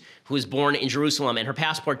niece who was born in Jerusalem, and her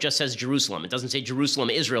passport just says Jerusalem. It doesn't say Jerusalem,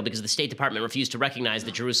 Israel, because the State Department refused to recognize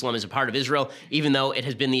that Jerusalem is a part of Israel, even though it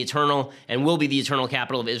has been the eternal and will be the eternal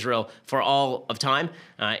capital of Israel for all of time.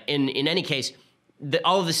 In any case,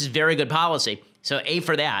 all of this is very good policy. So A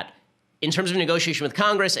for that. In terms of negotiation with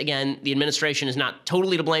Congress, again, the administration is not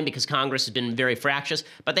totally to blame because Congress has been very fractious,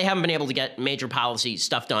 but they haven't been able to get major policy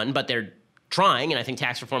stuff done, but they're trying, and I think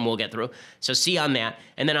tax reform will get through. So C on that,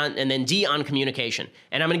 and then D on communication.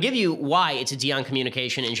 And I'm going to give you why it's a D on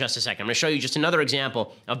communication in just a second. I'm going to show you just another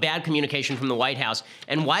example of bad communication from the White House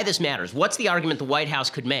and why this matters. What's the argument the White House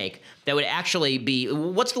could make that would actually be,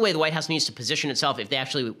 what's the way the White House needs to position itself if they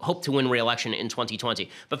actually hope to win re-election in 2020?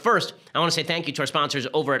 But first, I want to say thank you to our sponsors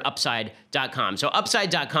over at Upside.com. So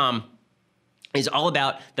Upside.com is all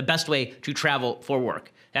about the best way to travel for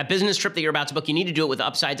work. That business trip that you're about to book, you need to do it with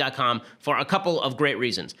Upside.com for a couple of great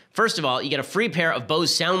reasons. First of all, you get a free pair of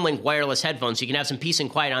Bose SoundLink wireless headphones so you can have some peace and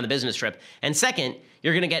quiet on the business trip. And second,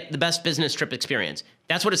 you're going to get the best business trip experience.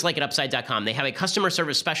 That's what it's like at Upside.com. They have a customer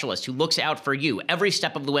service specialist who looks out for you every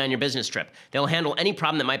step of the way on your business trip. They'll handle any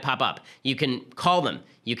problem that might pop up. You can call them.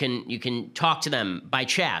 You can talk to them by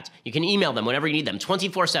chat. You can email them whenever you need them,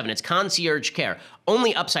 24/7. It's concierge care.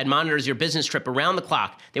 Only Upside monitors your business trip around the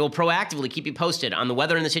clock. They will proactively keep you posted on the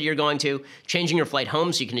weather in the city you're going to, changing your flight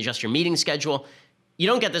home so you can adjust your meeting schedule. You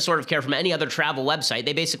don't get this sort of care from any other travel website.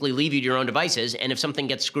 They basically leave you to your own devices, and if something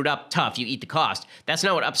gets screwed up, tough, you eat the cost. That's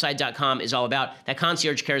not what Upside.com is all about. That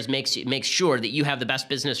concierge care makes sure that you have the best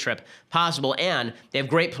business trip possible, and they have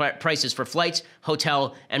great prices for flights,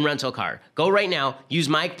 hotel, and rental car. Go right now, use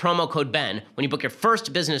my promo code BEN. When you book your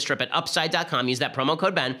first business trip at Upside.com, use that promo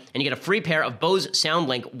code BEN, and you get a free pair of Bose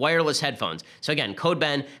SoundLink wireless headphones. So again, code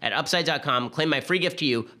BEN at Upside.com. Claim my free gift to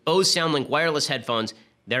you, Bose SoundLink wireless headphones.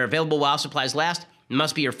 They're available while supplies last. It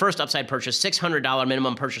must be your first Upside purchase, $600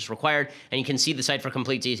 minimum purchase required, and you can see the site for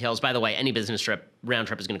complete details. By the way, any business trip, round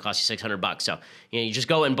trip is going to cost you $600. So you just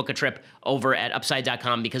go and book a trip over at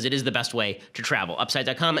Upside.com because it is the best way to travel.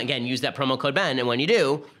 Upside.com, again, use that promo code BEN, and when you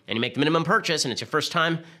do, and you make the minimum purchase, and it's your first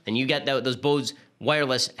time, then you get those Bose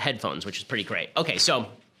wireless headphones, which is pretty great. Okay, so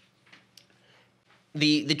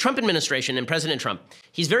the Trump administration and President Trump,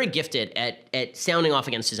 he's very gifted at sounding off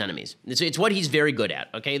against his enemies. It's what he's very good at,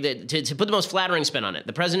 okay? To put the most flattering spin on it,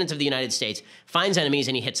 the President of the United States finds enemies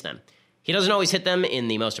and he hits them. He doesn't always hit them in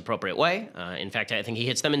the most appropriate way. In fact, I think he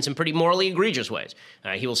hits them in some pretty morally egregious ways.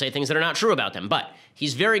 He will say things that are not true about them, but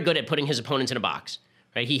he's very good at putting his opponents in a box.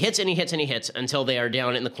 Right? He hits and he hits and he hits until they are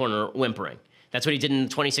down in the corner whimpering. That's what he did in the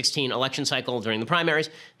 2016 election cycle during the primaries.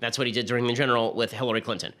 That's what he did during the general with Hillary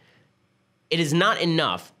Clinton. It is not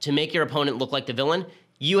enough to make your opponent look like the villain.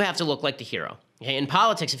 You have to look like the hero. Okay? In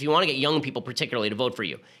politics, if you want to get young people particularly to vote for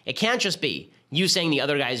you, it can't just be you saying the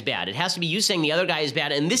other guy is bad. It has to be you saying the other guy is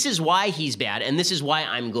bad, and this is why he's bad, and this is why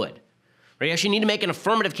I'm good. Right? You actually need to make an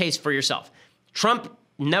affirmative case for yourself. Trump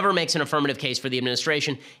never makes an affirmative case for the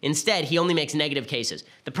administration. Instead, he only makes negative cases.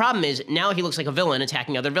 The problem is now he looks like a villain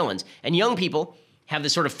attacking other villains. And young people have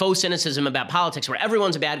this sort of faux cynicism about politics where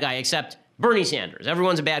everyone's a bad guy except Bernie Sanders.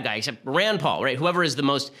 Everyone's a bad guy except Rand Paul, right? Whoever is the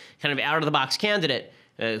most kind of out-of-the-box candidate,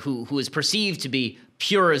 who is perceived to be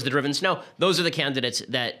pure as the driven snow, those are the candidates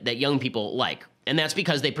that young people like. And that's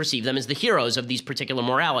because they perceive them as the heroes of these particular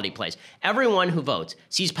morality plays. Everyone who votes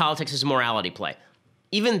sees politics as a morality play.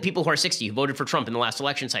 Even people who are 60 who voted for Trump in the last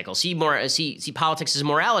election cycle see politics as a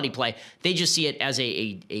morality play. They just see it as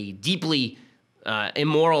a deeply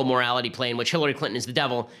immoral morality play in which Hillary Clinton is the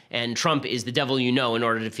devil and Trump is the devil you know in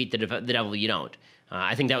order to defeat the devil you don't.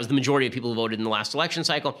 I think that was the majority of people who voted in the last election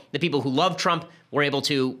cycle. The people who loved Trump were able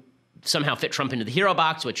to somehow fit Trump into the hero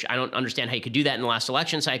box, which I don't understand how you could do that in the last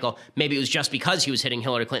election cycle. Maybe it was just because he was hitting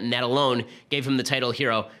Hillary Clinton. That alone gave him the title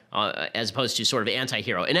hero as opposed to sort of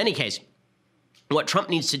anti-hero. In any case, what Trump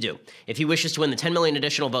needs to do, if he wishes to win the 10 million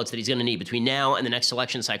additional votes that he's going to need between now and the next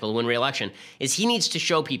election cycle to win re-election, is he needs to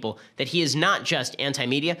show people that he is not just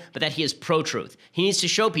anti-media, but that he is pro-truth. He needs to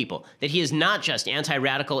show people that he is not just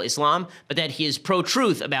anti-radical Islam, but that he is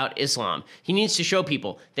pro-truth about Islam. He needs to show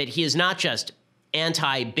people that he is not just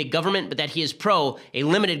anti-big government, but that he is pro a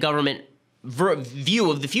limited government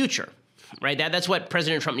view of the future. Right? That's what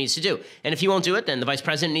President Trump needs to do. And if he won't do it, then the vice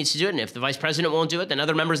president needs to do it. And if the vice president won't do it, then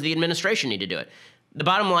other members of the administration need to do it. The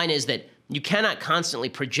bottom line is that you cannot constantly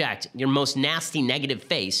project your most nasty negative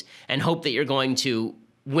face and hope that you're going to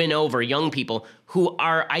win over young people who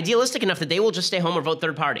are idealistic enough that they will just stay home or vote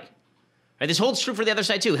third party. Right? This holds true for the other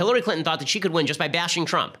side, too. Hillary Clinton thought that she could win just by bashing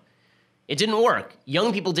Trump. It didn't work.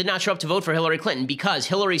 Young people did not show up to vote for Hillary Clinton because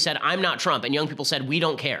Hillary said, I'm not Trump, and young people said, we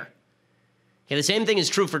don't care. Okay, the same thing is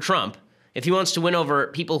true for Trump. If he wants to win over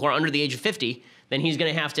people who are under the age of 50, then he's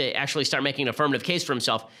going to have to actually start making an affirmative case for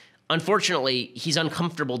himself. Unfortunately, he's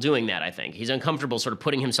uncomfortable doing that, I think. He's uncomfortable sort of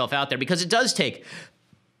putting himself out there because it does take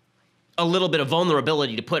a little bit of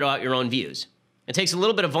vulnerability to put out your own views. It takes a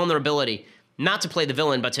little bit of vulnerability not to play the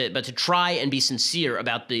villain, but to try and be sincere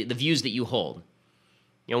about the views that you hold.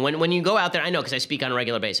 You know, when you go out there, I know because I speak on a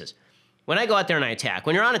regular basis. When I go out there and I attack,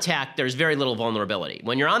 when you're on attack, there's very little vulnerability.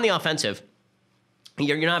 When you're on the offensive,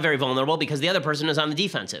 you're not very vulnerable because the other person is on the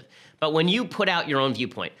defensive. But when you put out your own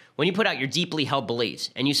viewpoint, when you put out your deeply held beliefs,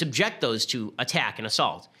 and you subject those to attack and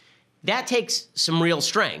assault, that takes some real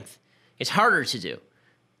strength. It's harder to do.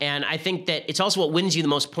 And I think that it's also what wins you the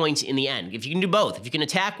most points in the end. If you can do both, if you can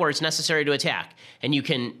attack where it's necessary to attack, and you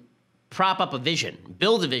can prop up a vision,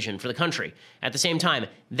 build a vision for the country at the same time,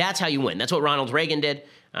 that's how you win. That's what Ronald Reagan did.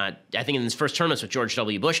 I think in his first term, that's what George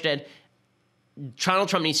W. Bush did. Donald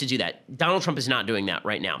Trump needs to do that. Donald Trump is not doing that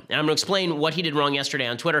right now. And I'm going to explain what he did wrong yesterday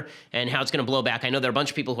on Twitter and how it's going to blow back. I know there are a bunch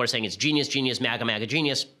of people who are saying it's genius, genius, MAGA, MAGA,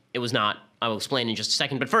 genius. It was not. I will explain in just a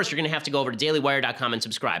second. But first, you're going to have to go over to dailywire.com and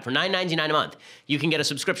subscribe. For $9.99 a month, you can get a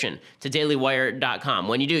subscription to dailywire.com.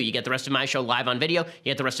 When you do, you get the rest of my show live on video. You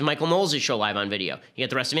get the rest of Michael Knowles' show live on video. You get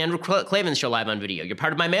the rest of Andrew Klavan's show live on video. You're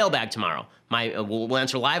part of my mailbag tomorrow. We'll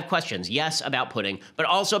answer live questions, yes, about pudding, but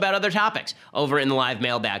also about other topics over in the live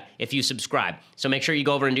mailbag if you subscribe. So make sure you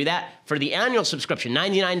go over and do that. For the annual subscription,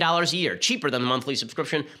 $99 a year, cheaper than the monthly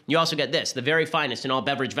subscription, you also get this, the very finest in all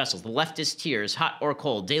beverage vessels, the leftist tears, hot or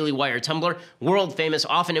cold, Daily Wire tumbler, world famous,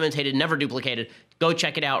 often imitated, never duplicated. Go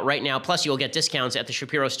check it out right now. Plus, you'll get discounts at the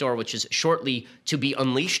Shapiro store, which is shortly to be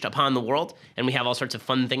unleashed upon the world. And we have all sorts of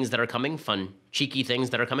fun things that are coming, fun, cheeky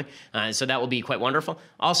things that are coming. So that will be quite wonderful.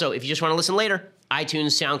 Also, if you just want to listen later,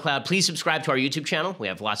 iTunes, SoundCloud, please subscribe to our YouTube channel. We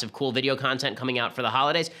have lots of cool video content coming out for the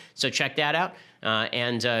holidays. So check that out.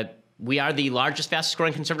 And we are the largest, fastest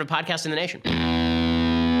growing conservative podcast in the nation.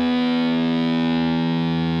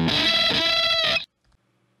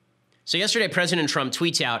 So yesterday, President Trump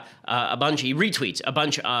tweets out he retweets a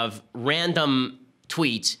bunch of random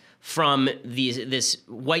tweets from this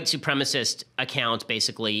white supremacist account,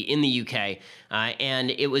 basically, in the UK.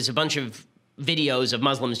 And it was a bunch of videos of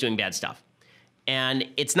Muslims doing bad stuff. And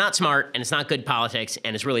it's not smart, and it's not good politics,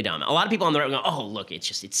 and it's really dumb. A lot of people on the right go, oh, look,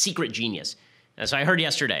 it's secret genius. And so I heard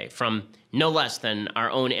yesterday from no less than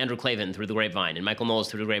our own Andrew Klavan through the grapevine and Michael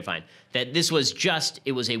Knowles through the grapevine that this was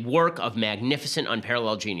it was a work of magnificent,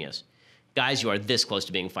 unparalleled genius. Guys, you are this close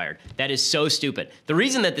to being fired. That is so stupid. The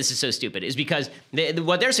reason that this is so stupid is because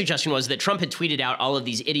what their suggestion was that Trump had tweeted out all of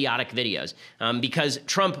these idiotic videos because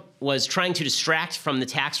Trump was trying to distract from the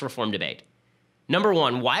tax reform debate. Number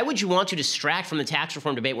one, why would you want to distract from the tax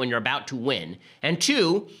reform debate when you're about to win? And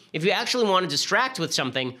two, if you actually want to distract with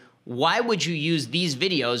something, why would you use these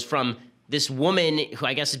videos from this woman who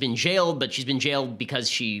I guess has been jailed, but she's been jailed because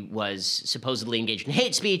she was supposedly engaged in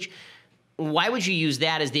hate speech? Why would you use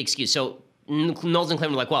that as the excuse? So Knowles and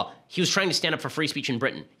Klavan were like, well, he was trying to stand up for free speech in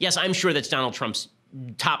Britain. Yes, I'm sure that's Donald Trump's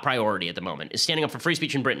top priority at the moment, is standing up for free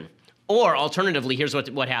speech in Britain. Or alternatively, here's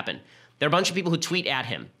what happened. There are a bunch of people who tweet at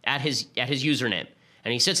him, at his username,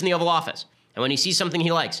 and he sits in the Oval Office. And when he sees something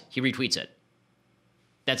he likes, he retweets it.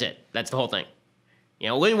 That's it. That's the whole thing. You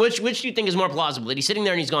know, which do you think is more plausible? That he's sitting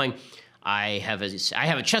there and he's going, I have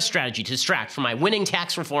a chess strategy to distract from my winning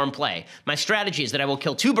tax reform play. My strategy is that I will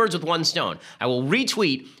kill two birds with one stone. I will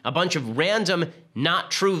retweet a bunch of random, not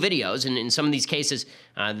true videos, and in some of these cases,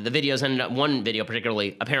 the videos ended up, one video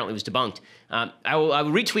particularly apparently was debunked. I will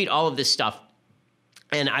retweet all of this stuff,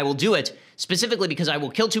 and I will do it specifically because I will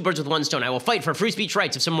kill two birds with one stone. I will fight for free speech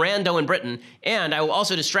rights of some rando in Britain, and I will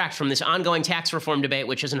also distract from this ongoing tax reform debate,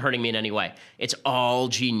 which isn't hurting me in any way. It's all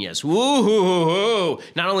genius. Woo-hoo-hoo-hoo.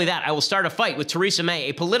 Not only that, I will start a fight with Theresa May,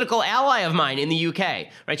 a political ally of mine in the UK.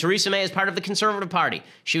 Right? Theresa May is part of the Conservative Party.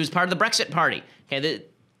 She was part of the Brexit Party. Okay,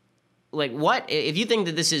 like what? If you think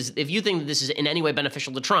that this is in any way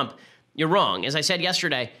beneficial to Trump, you're wrong. As I said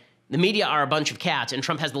yesterday, the media are a bunch of cats, and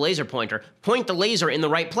Trump has the laser pointer. Point the laser in the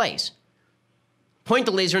right place. Point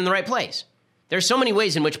the laser in the right place. There's so many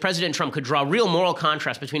ways in which President Trump could draw real moral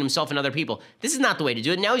contrast between himself and other people. This is not the way to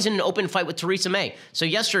do it. Now he's in an open fight with Theresa May. So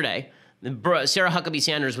yesterday, Sarah Huckabee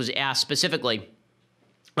Sanders was asked specifically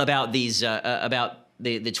about these about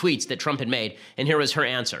the tweets that Trump had made, and here was her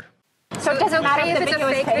answer. So it doesn't matter if it's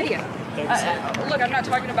a fake video. Look, I'm not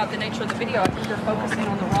talking about the nature of the video. I think you're focusing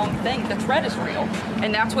on the wrong thing. The threat is real,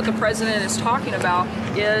 and that's what the president is talking about,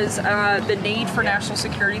 is the need for national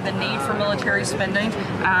security, the need for military spending,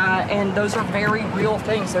 and those are very real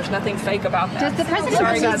things. There's nothing fake about that. Does the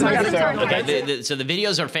president Okay, so the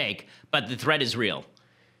videos are fake, but the threat is real.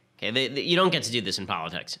 Okay, you don't get to do this in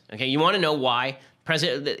politics. Okay, you want to know why?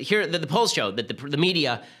 The polls show that the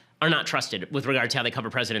media are not trusted with regard to how they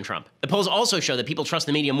cover President Trump. The polls also show that people trust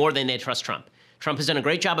the media more than they trust Trump. Trump has done a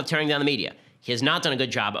great job of tearing down the media. He has not done a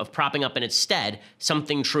good job of propping up in its stead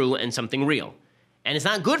something true and something real. And it's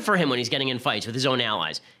not good for him when he's getting in fights with his own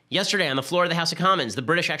allies. Yesterday on the floor of the House of Commons, the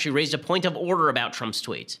British actually raised a point of order about Trump's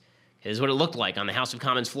tweets. This is what it looked like on the House of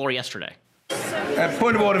Commons floor yesterday.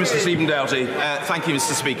 Point of order, Mr. Stephen Doughty. Thank you,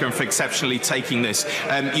 Mr. Speaker, and for exceptionally taking this.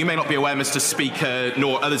 You may not be aware, Mr. Speaker,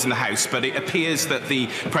 nor others in the House, but it appears that the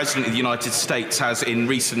President of the United States has, in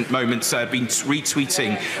recent moments, been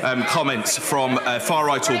retweeting comments from a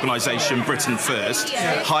far-right organisation, Britain First,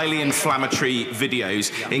 highly inflammatory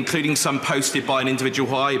videos, including some posted by an individual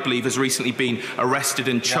who I believe has recently been arrested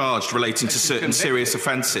and charged relating to certain serious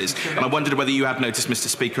offences. And I wondered whether you had noticed, Mr.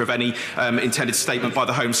 Speaker, of any intended statement by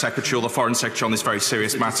the Home Secretary or the Foreign Secretary on this very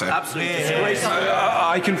serious matter. Absolutely.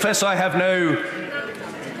 I confess I have no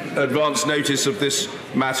advance notice of this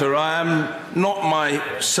matter. I am not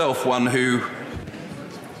myself one who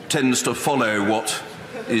tends to follow what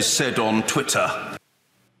is said on Twitter.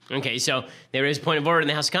 Okay, so there is point of order in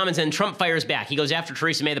the House of Commons, and Trump fires back. He goes after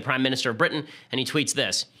Theresa May, the Prime Minister of Britain, and he tweets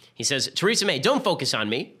this. He says, Theresa May, don't focus on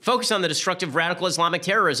me. Focus on the destructive radical Islamic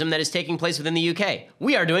terrorism that is taking place within the UK.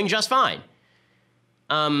 We are doing just fine.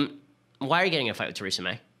 Why are you getting in a fight with Theresa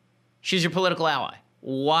May? She's your political ally.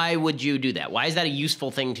 Why would you do that? Why is that a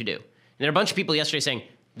useful thing to do? And there are a bunch of people yesterday saying,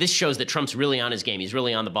 this shows that Trump's really on his game. He's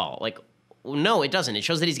really on the ball. Like, well, no, it doesn't. It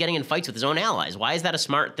shows that he's getting in fights with his own allies. Why is that a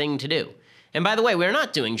smart thing to do? And by the way, we're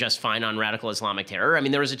not doing just fine on radical Islamic terror. I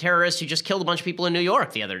mean, there was a terrorist who just killed a bunch of people in New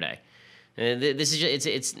York the other day. This is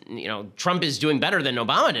it's you know, Trump is doing better than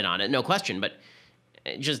Obama did on it, no question, but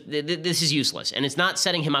this is useless, and it's not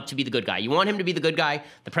setting him up to be the good guy. You want him to be the good guy.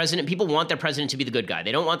 The president, people want their president to be the good guy.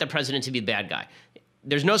 They don't want their president to be the bad guy.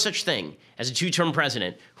 There's no such thing as a two-term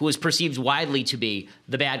president who is perceived widely to be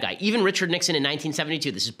the bad guy. Even Richard Nixon in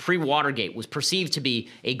 1972, this is pre-Watergate, was perceived to be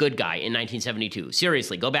a good guy in 1972.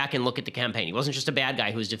 Seriously, go back and look at the campaign. He wasn't just a bad guy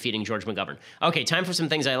who was defeating George McGovern. Okay, time for some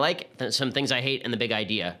things I like, some things I hate, and the big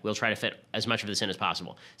idea. We'll try to fit as much of this in as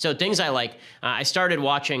possible. So things I like, I started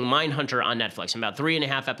watching Mindhunter on Netflix. I'm about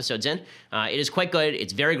 3.5 episodes in. It is quite good.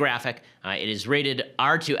 It's very graphic. It is rated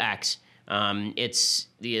R2X.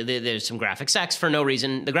 There's some graphic sex for no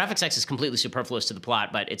reason. The graphic sex is completely superfluous to the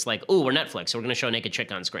plot, but it's like, ooh, we're Netflix, so we're going to show a naked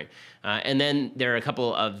chick on screen. And then there are a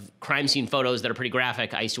couple of crime scene photos that are pretty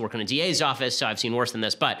graphic. I used to work in a DA's office, so I've seen worse than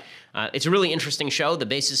this, but it's a really interesting show. The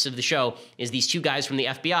basis of the show is these two guys from the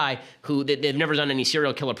FBI who they've never done any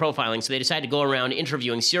serial killer profiling, so they decided to go around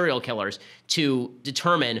interviewing serial killers to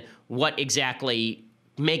determine what exactly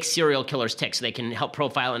make serial killers tick so they can help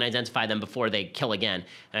profile and identify them before they kill again.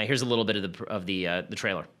 Here's a little bit of the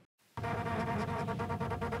trailer.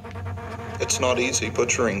 It's not easy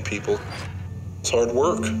butchering people. It's hard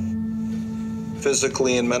work.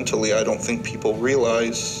 Physically and mentally, I don't think people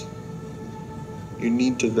realize you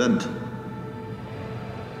need to vent.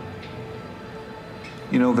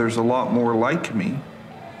 You know, there's a lot more like me.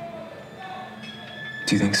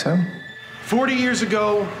 Do you think so? 40 years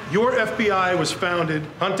ago, your FBI was founded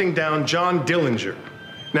hunting down John Dillinger.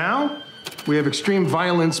 Now, we have extreme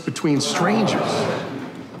violence between strangers.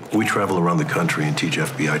 We travel around the country and teach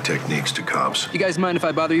FBI techniques to cops. You guys mind if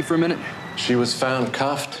I bother you for a minute? She was found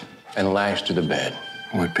cuffed and lashed to the bed.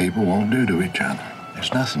 What people won't do to each other.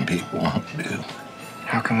 There's nothing people won't do.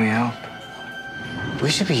 How can we help? We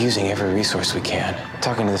should be using every resource we can.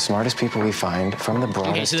 Talking to the smartest people we find from the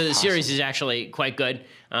broadest. Okay, so the series is actually quite good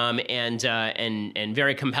and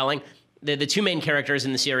very compelling. The two main characters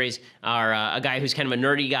in the series are a guy who's kind of a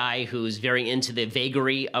nerdy guy who's very into the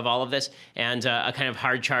vagary of all of this, and a kind of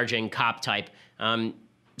hard-charging cop type.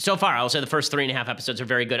 So far, I'll say the first 3.5 episodes are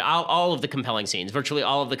very good. All of the compelling scenes, virtually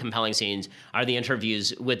all of the compelling scenes, are the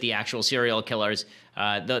interviews with the actual serial killers.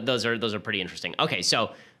 Those are pretty interesting. Okay,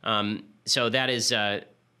 so that is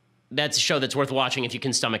that's a show that's worth watching if you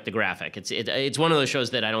can stomach the graphic. It's one of those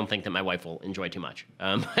shows that I don't think that my wife will enjoy too much,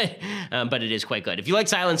 but it is quite good. If you like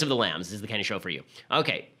Silence of the Lambs, this is the kind of show for you.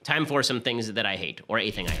 Okay, time for some things that I hate, or a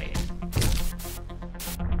thing I hate.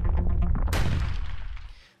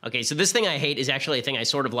 Okay, so this thing I hate is actually a thing I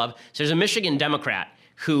sort of love. So there's a Michigan Democrat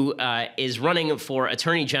who is running for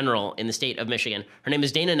Attorney General in the state of Michigan. Her name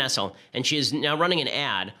is Dana Nessel, and she is now running an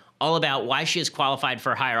ad all about why she is qualified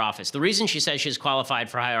for higher office. The reason she says she is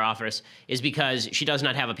qualified for higher office is because she does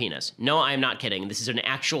not have a penis. No, I am not kidding. This is an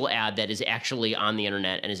actual ad that is actually on the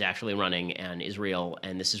internet and is actually running and is real,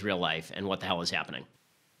 and this is real life, and what the hell is happening?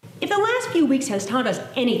 If the last few weeks has taught us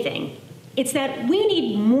anything, it's that we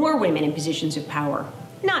need more women in positions of power,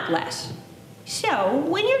 not less. So,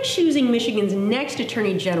 when you're choosing Michigan's next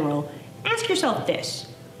Attorney General, ask yourself this.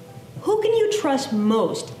 Who can you trust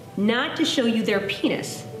most not to show you their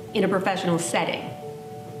penis in a professional setting?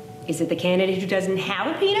 Is it the candidate who doesn't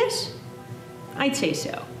have a penis? I'd say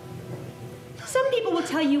so. Some people will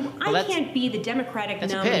tell you I can't be the Democratic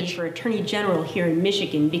nominee for Attorney General here in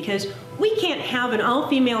Michigan because we can't have an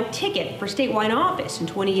all-female ticket for statewide office in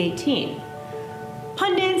 2018.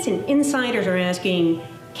 Pundits and insiders are asking,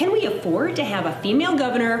 can we afford to have a female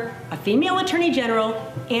governor, a female attorney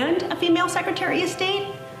general, and a female secretary of state?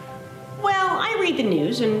 Well, I read the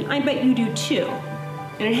news, and I bet you do too.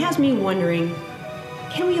 And it has me wondering,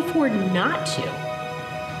 can we afford not to?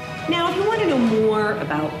 Now, if you want to know more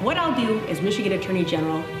about what I'll do as Michigan Attorney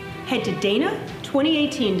General, head to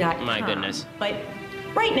Dana2018.com. My goodness. But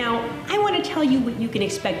right now, I want to tell you what you can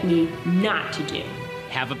expect me not to do.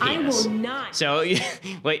 Have a penis. I will not. So,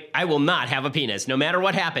 wait, I will not have a penis. No matter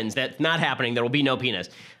what happens, that's not happening. There will be no penis.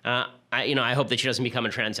 I hope that she doesn't become a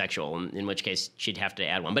transsexual, in which case she'd have to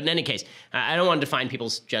add one. But in any case, I don't want to define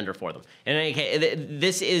people's gender for them. In any case,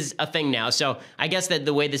 this is a thing now. So I guess that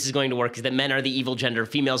the way this is going to work is that men are the evil gender,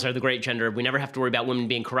 females are the great gender. We never have to worry about women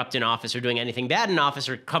being corrupt in office or doing anything bad in office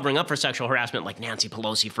or covering up for sexual harassment like Nancy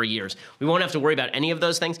Pelosi for years. We won't have to worry about any of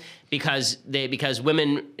those things because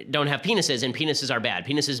women don't have penises, and penises are bad.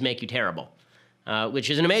 Penises make you terrible, which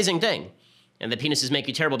is an amazing thing. And the penises make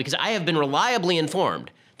you terrible because I have been reliably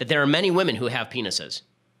informed that there are many women who have penises.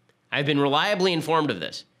 I've been reliably informed of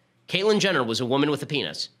this. Caitlyn Jenner was a woman with a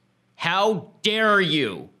penis. How dare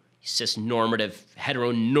you? Cis-normative,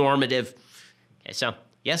 heteronormative. Okay, so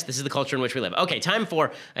yes, this is the culture in which we live. Okay, time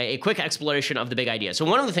for a quick exploration of the big idea. So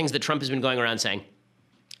one of the things that Trump has been going around saying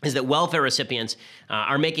is that welfare recipients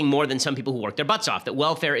are making more than some people who work their butts off, that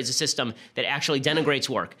welfare is a system that actually denigrates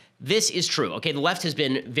work. This is true. Okay, the left has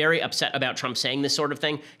been very upset about Trump saying this sort of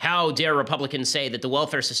thing. How dare Republicans say that the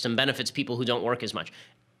welfare system benefits people who don't work as much?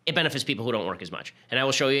 It benefits people who don't work as much. And I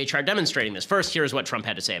will show you a chart demonstrating this. First, here's what Trump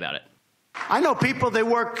had to say about it. I know people, they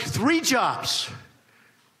work 3 jobs,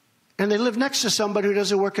 and they live next to somebody who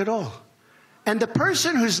doesn't work at all. And the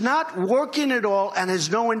person who's not working at all and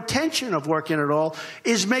has no intention of working at all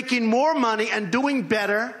is making more money and doing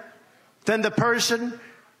better than the person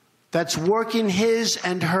that's working his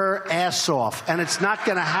and her ass off. And it's not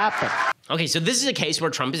going to happen. Okay, so this is a case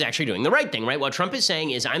where Trump is actually doing the right thing, right? What Trump is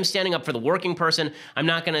saying is, I'm standing up for the working person. I'm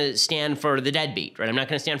not going to stand for the deadbeat, right? I'm not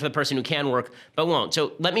going to stand for the person who can work but won't.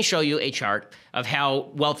 So let me show you a chart of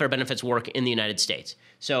how welfare benefits work in the United States.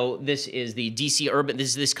 So this is the DC Urban,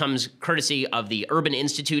 this comes courtesy of the Urban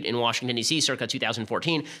Institute in Washington, D.C., circa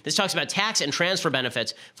 2014. This talks about tax and transfer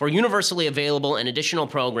benefits for universally available and additional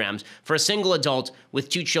programs for a single adult with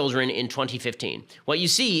 2 children in 2015. What you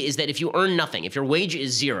see is that if you earn nothing, if your wage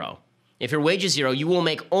is zero, you will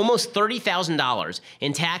make almost $30,000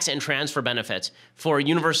 in tax and transfer benefits for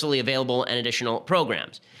universally available and additional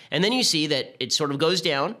programs. And then you see that it sort of goes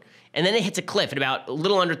down, and then it hits a cliff at about a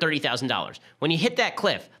little under $30,000. When you hit that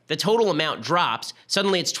cliff, the total amount drops.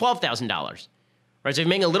 Suddenly, it's $12,000. Right? So if you're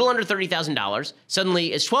making a little under $30,000,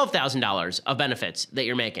 suddenly it's $12,000 of benefits that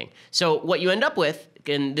you're making. So what you end up with,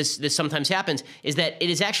 and this sometimes happens, is that it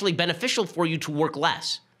is actually beneficial for you to work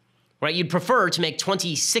less. right? You'd prefer to make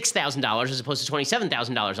 $26,000 as opposed to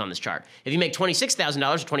 $27,000 on this chart. If you make $26,000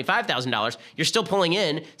 or $25,000, you're still pulling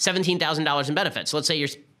in $17,000 in benefits. So let's say you're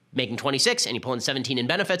making 26 and you pull in 17 in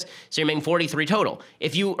benefits, so you're making 43 total.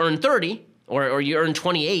 If you earn 30 or you earn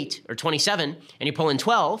 28 or 27 and you pull in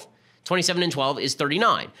 12, 27 and 12 is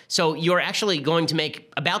 39. So you're actually going to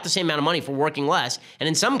make about the same amount of money for working less, and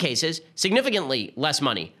in some cases, significantly less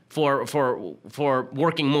money for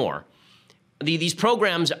working more. These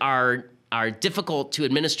programs are difficult to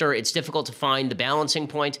administer. It's difficult to find the balancing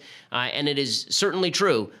point, and it is certainly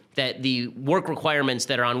true that the work requirements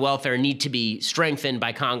that are on welfare need to be strengthened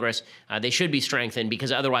by Congress. They should be strengthened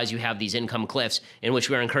because otherwise you have these income cliffs in which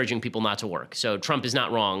we are encouraging people not to work. So Trump is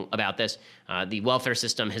not wrong about this. The welfare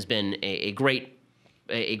system has been a great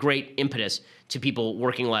impetus to people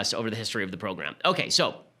working less over the history of the program. Okay,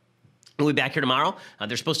 so we'll be back here tomorrow.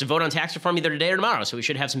 They're supposed to vote on tax reform either today or tomorrow, so we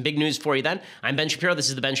should have some big news for you then. I'm Ben Shapiro. This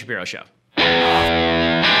is The Ben Shapiro Show.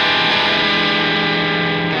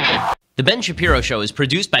 The Ben Shapiro Show is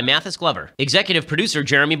produced by Mathis Glover, executive producer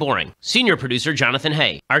Jeremy Boring, senior producer Jonathan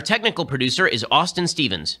Hay. Our technical producer is Austin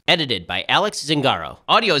Stevens, edited by Alex Zingaro.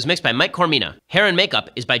 Audio is mixed by Mike Cormina. Hair and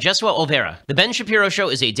makeup is by Jesua Olvera. The Ben Shapiro Show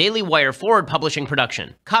is a Daily Wire Forward Publishing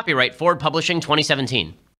production. Copyright Forward Publishing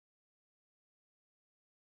 2017.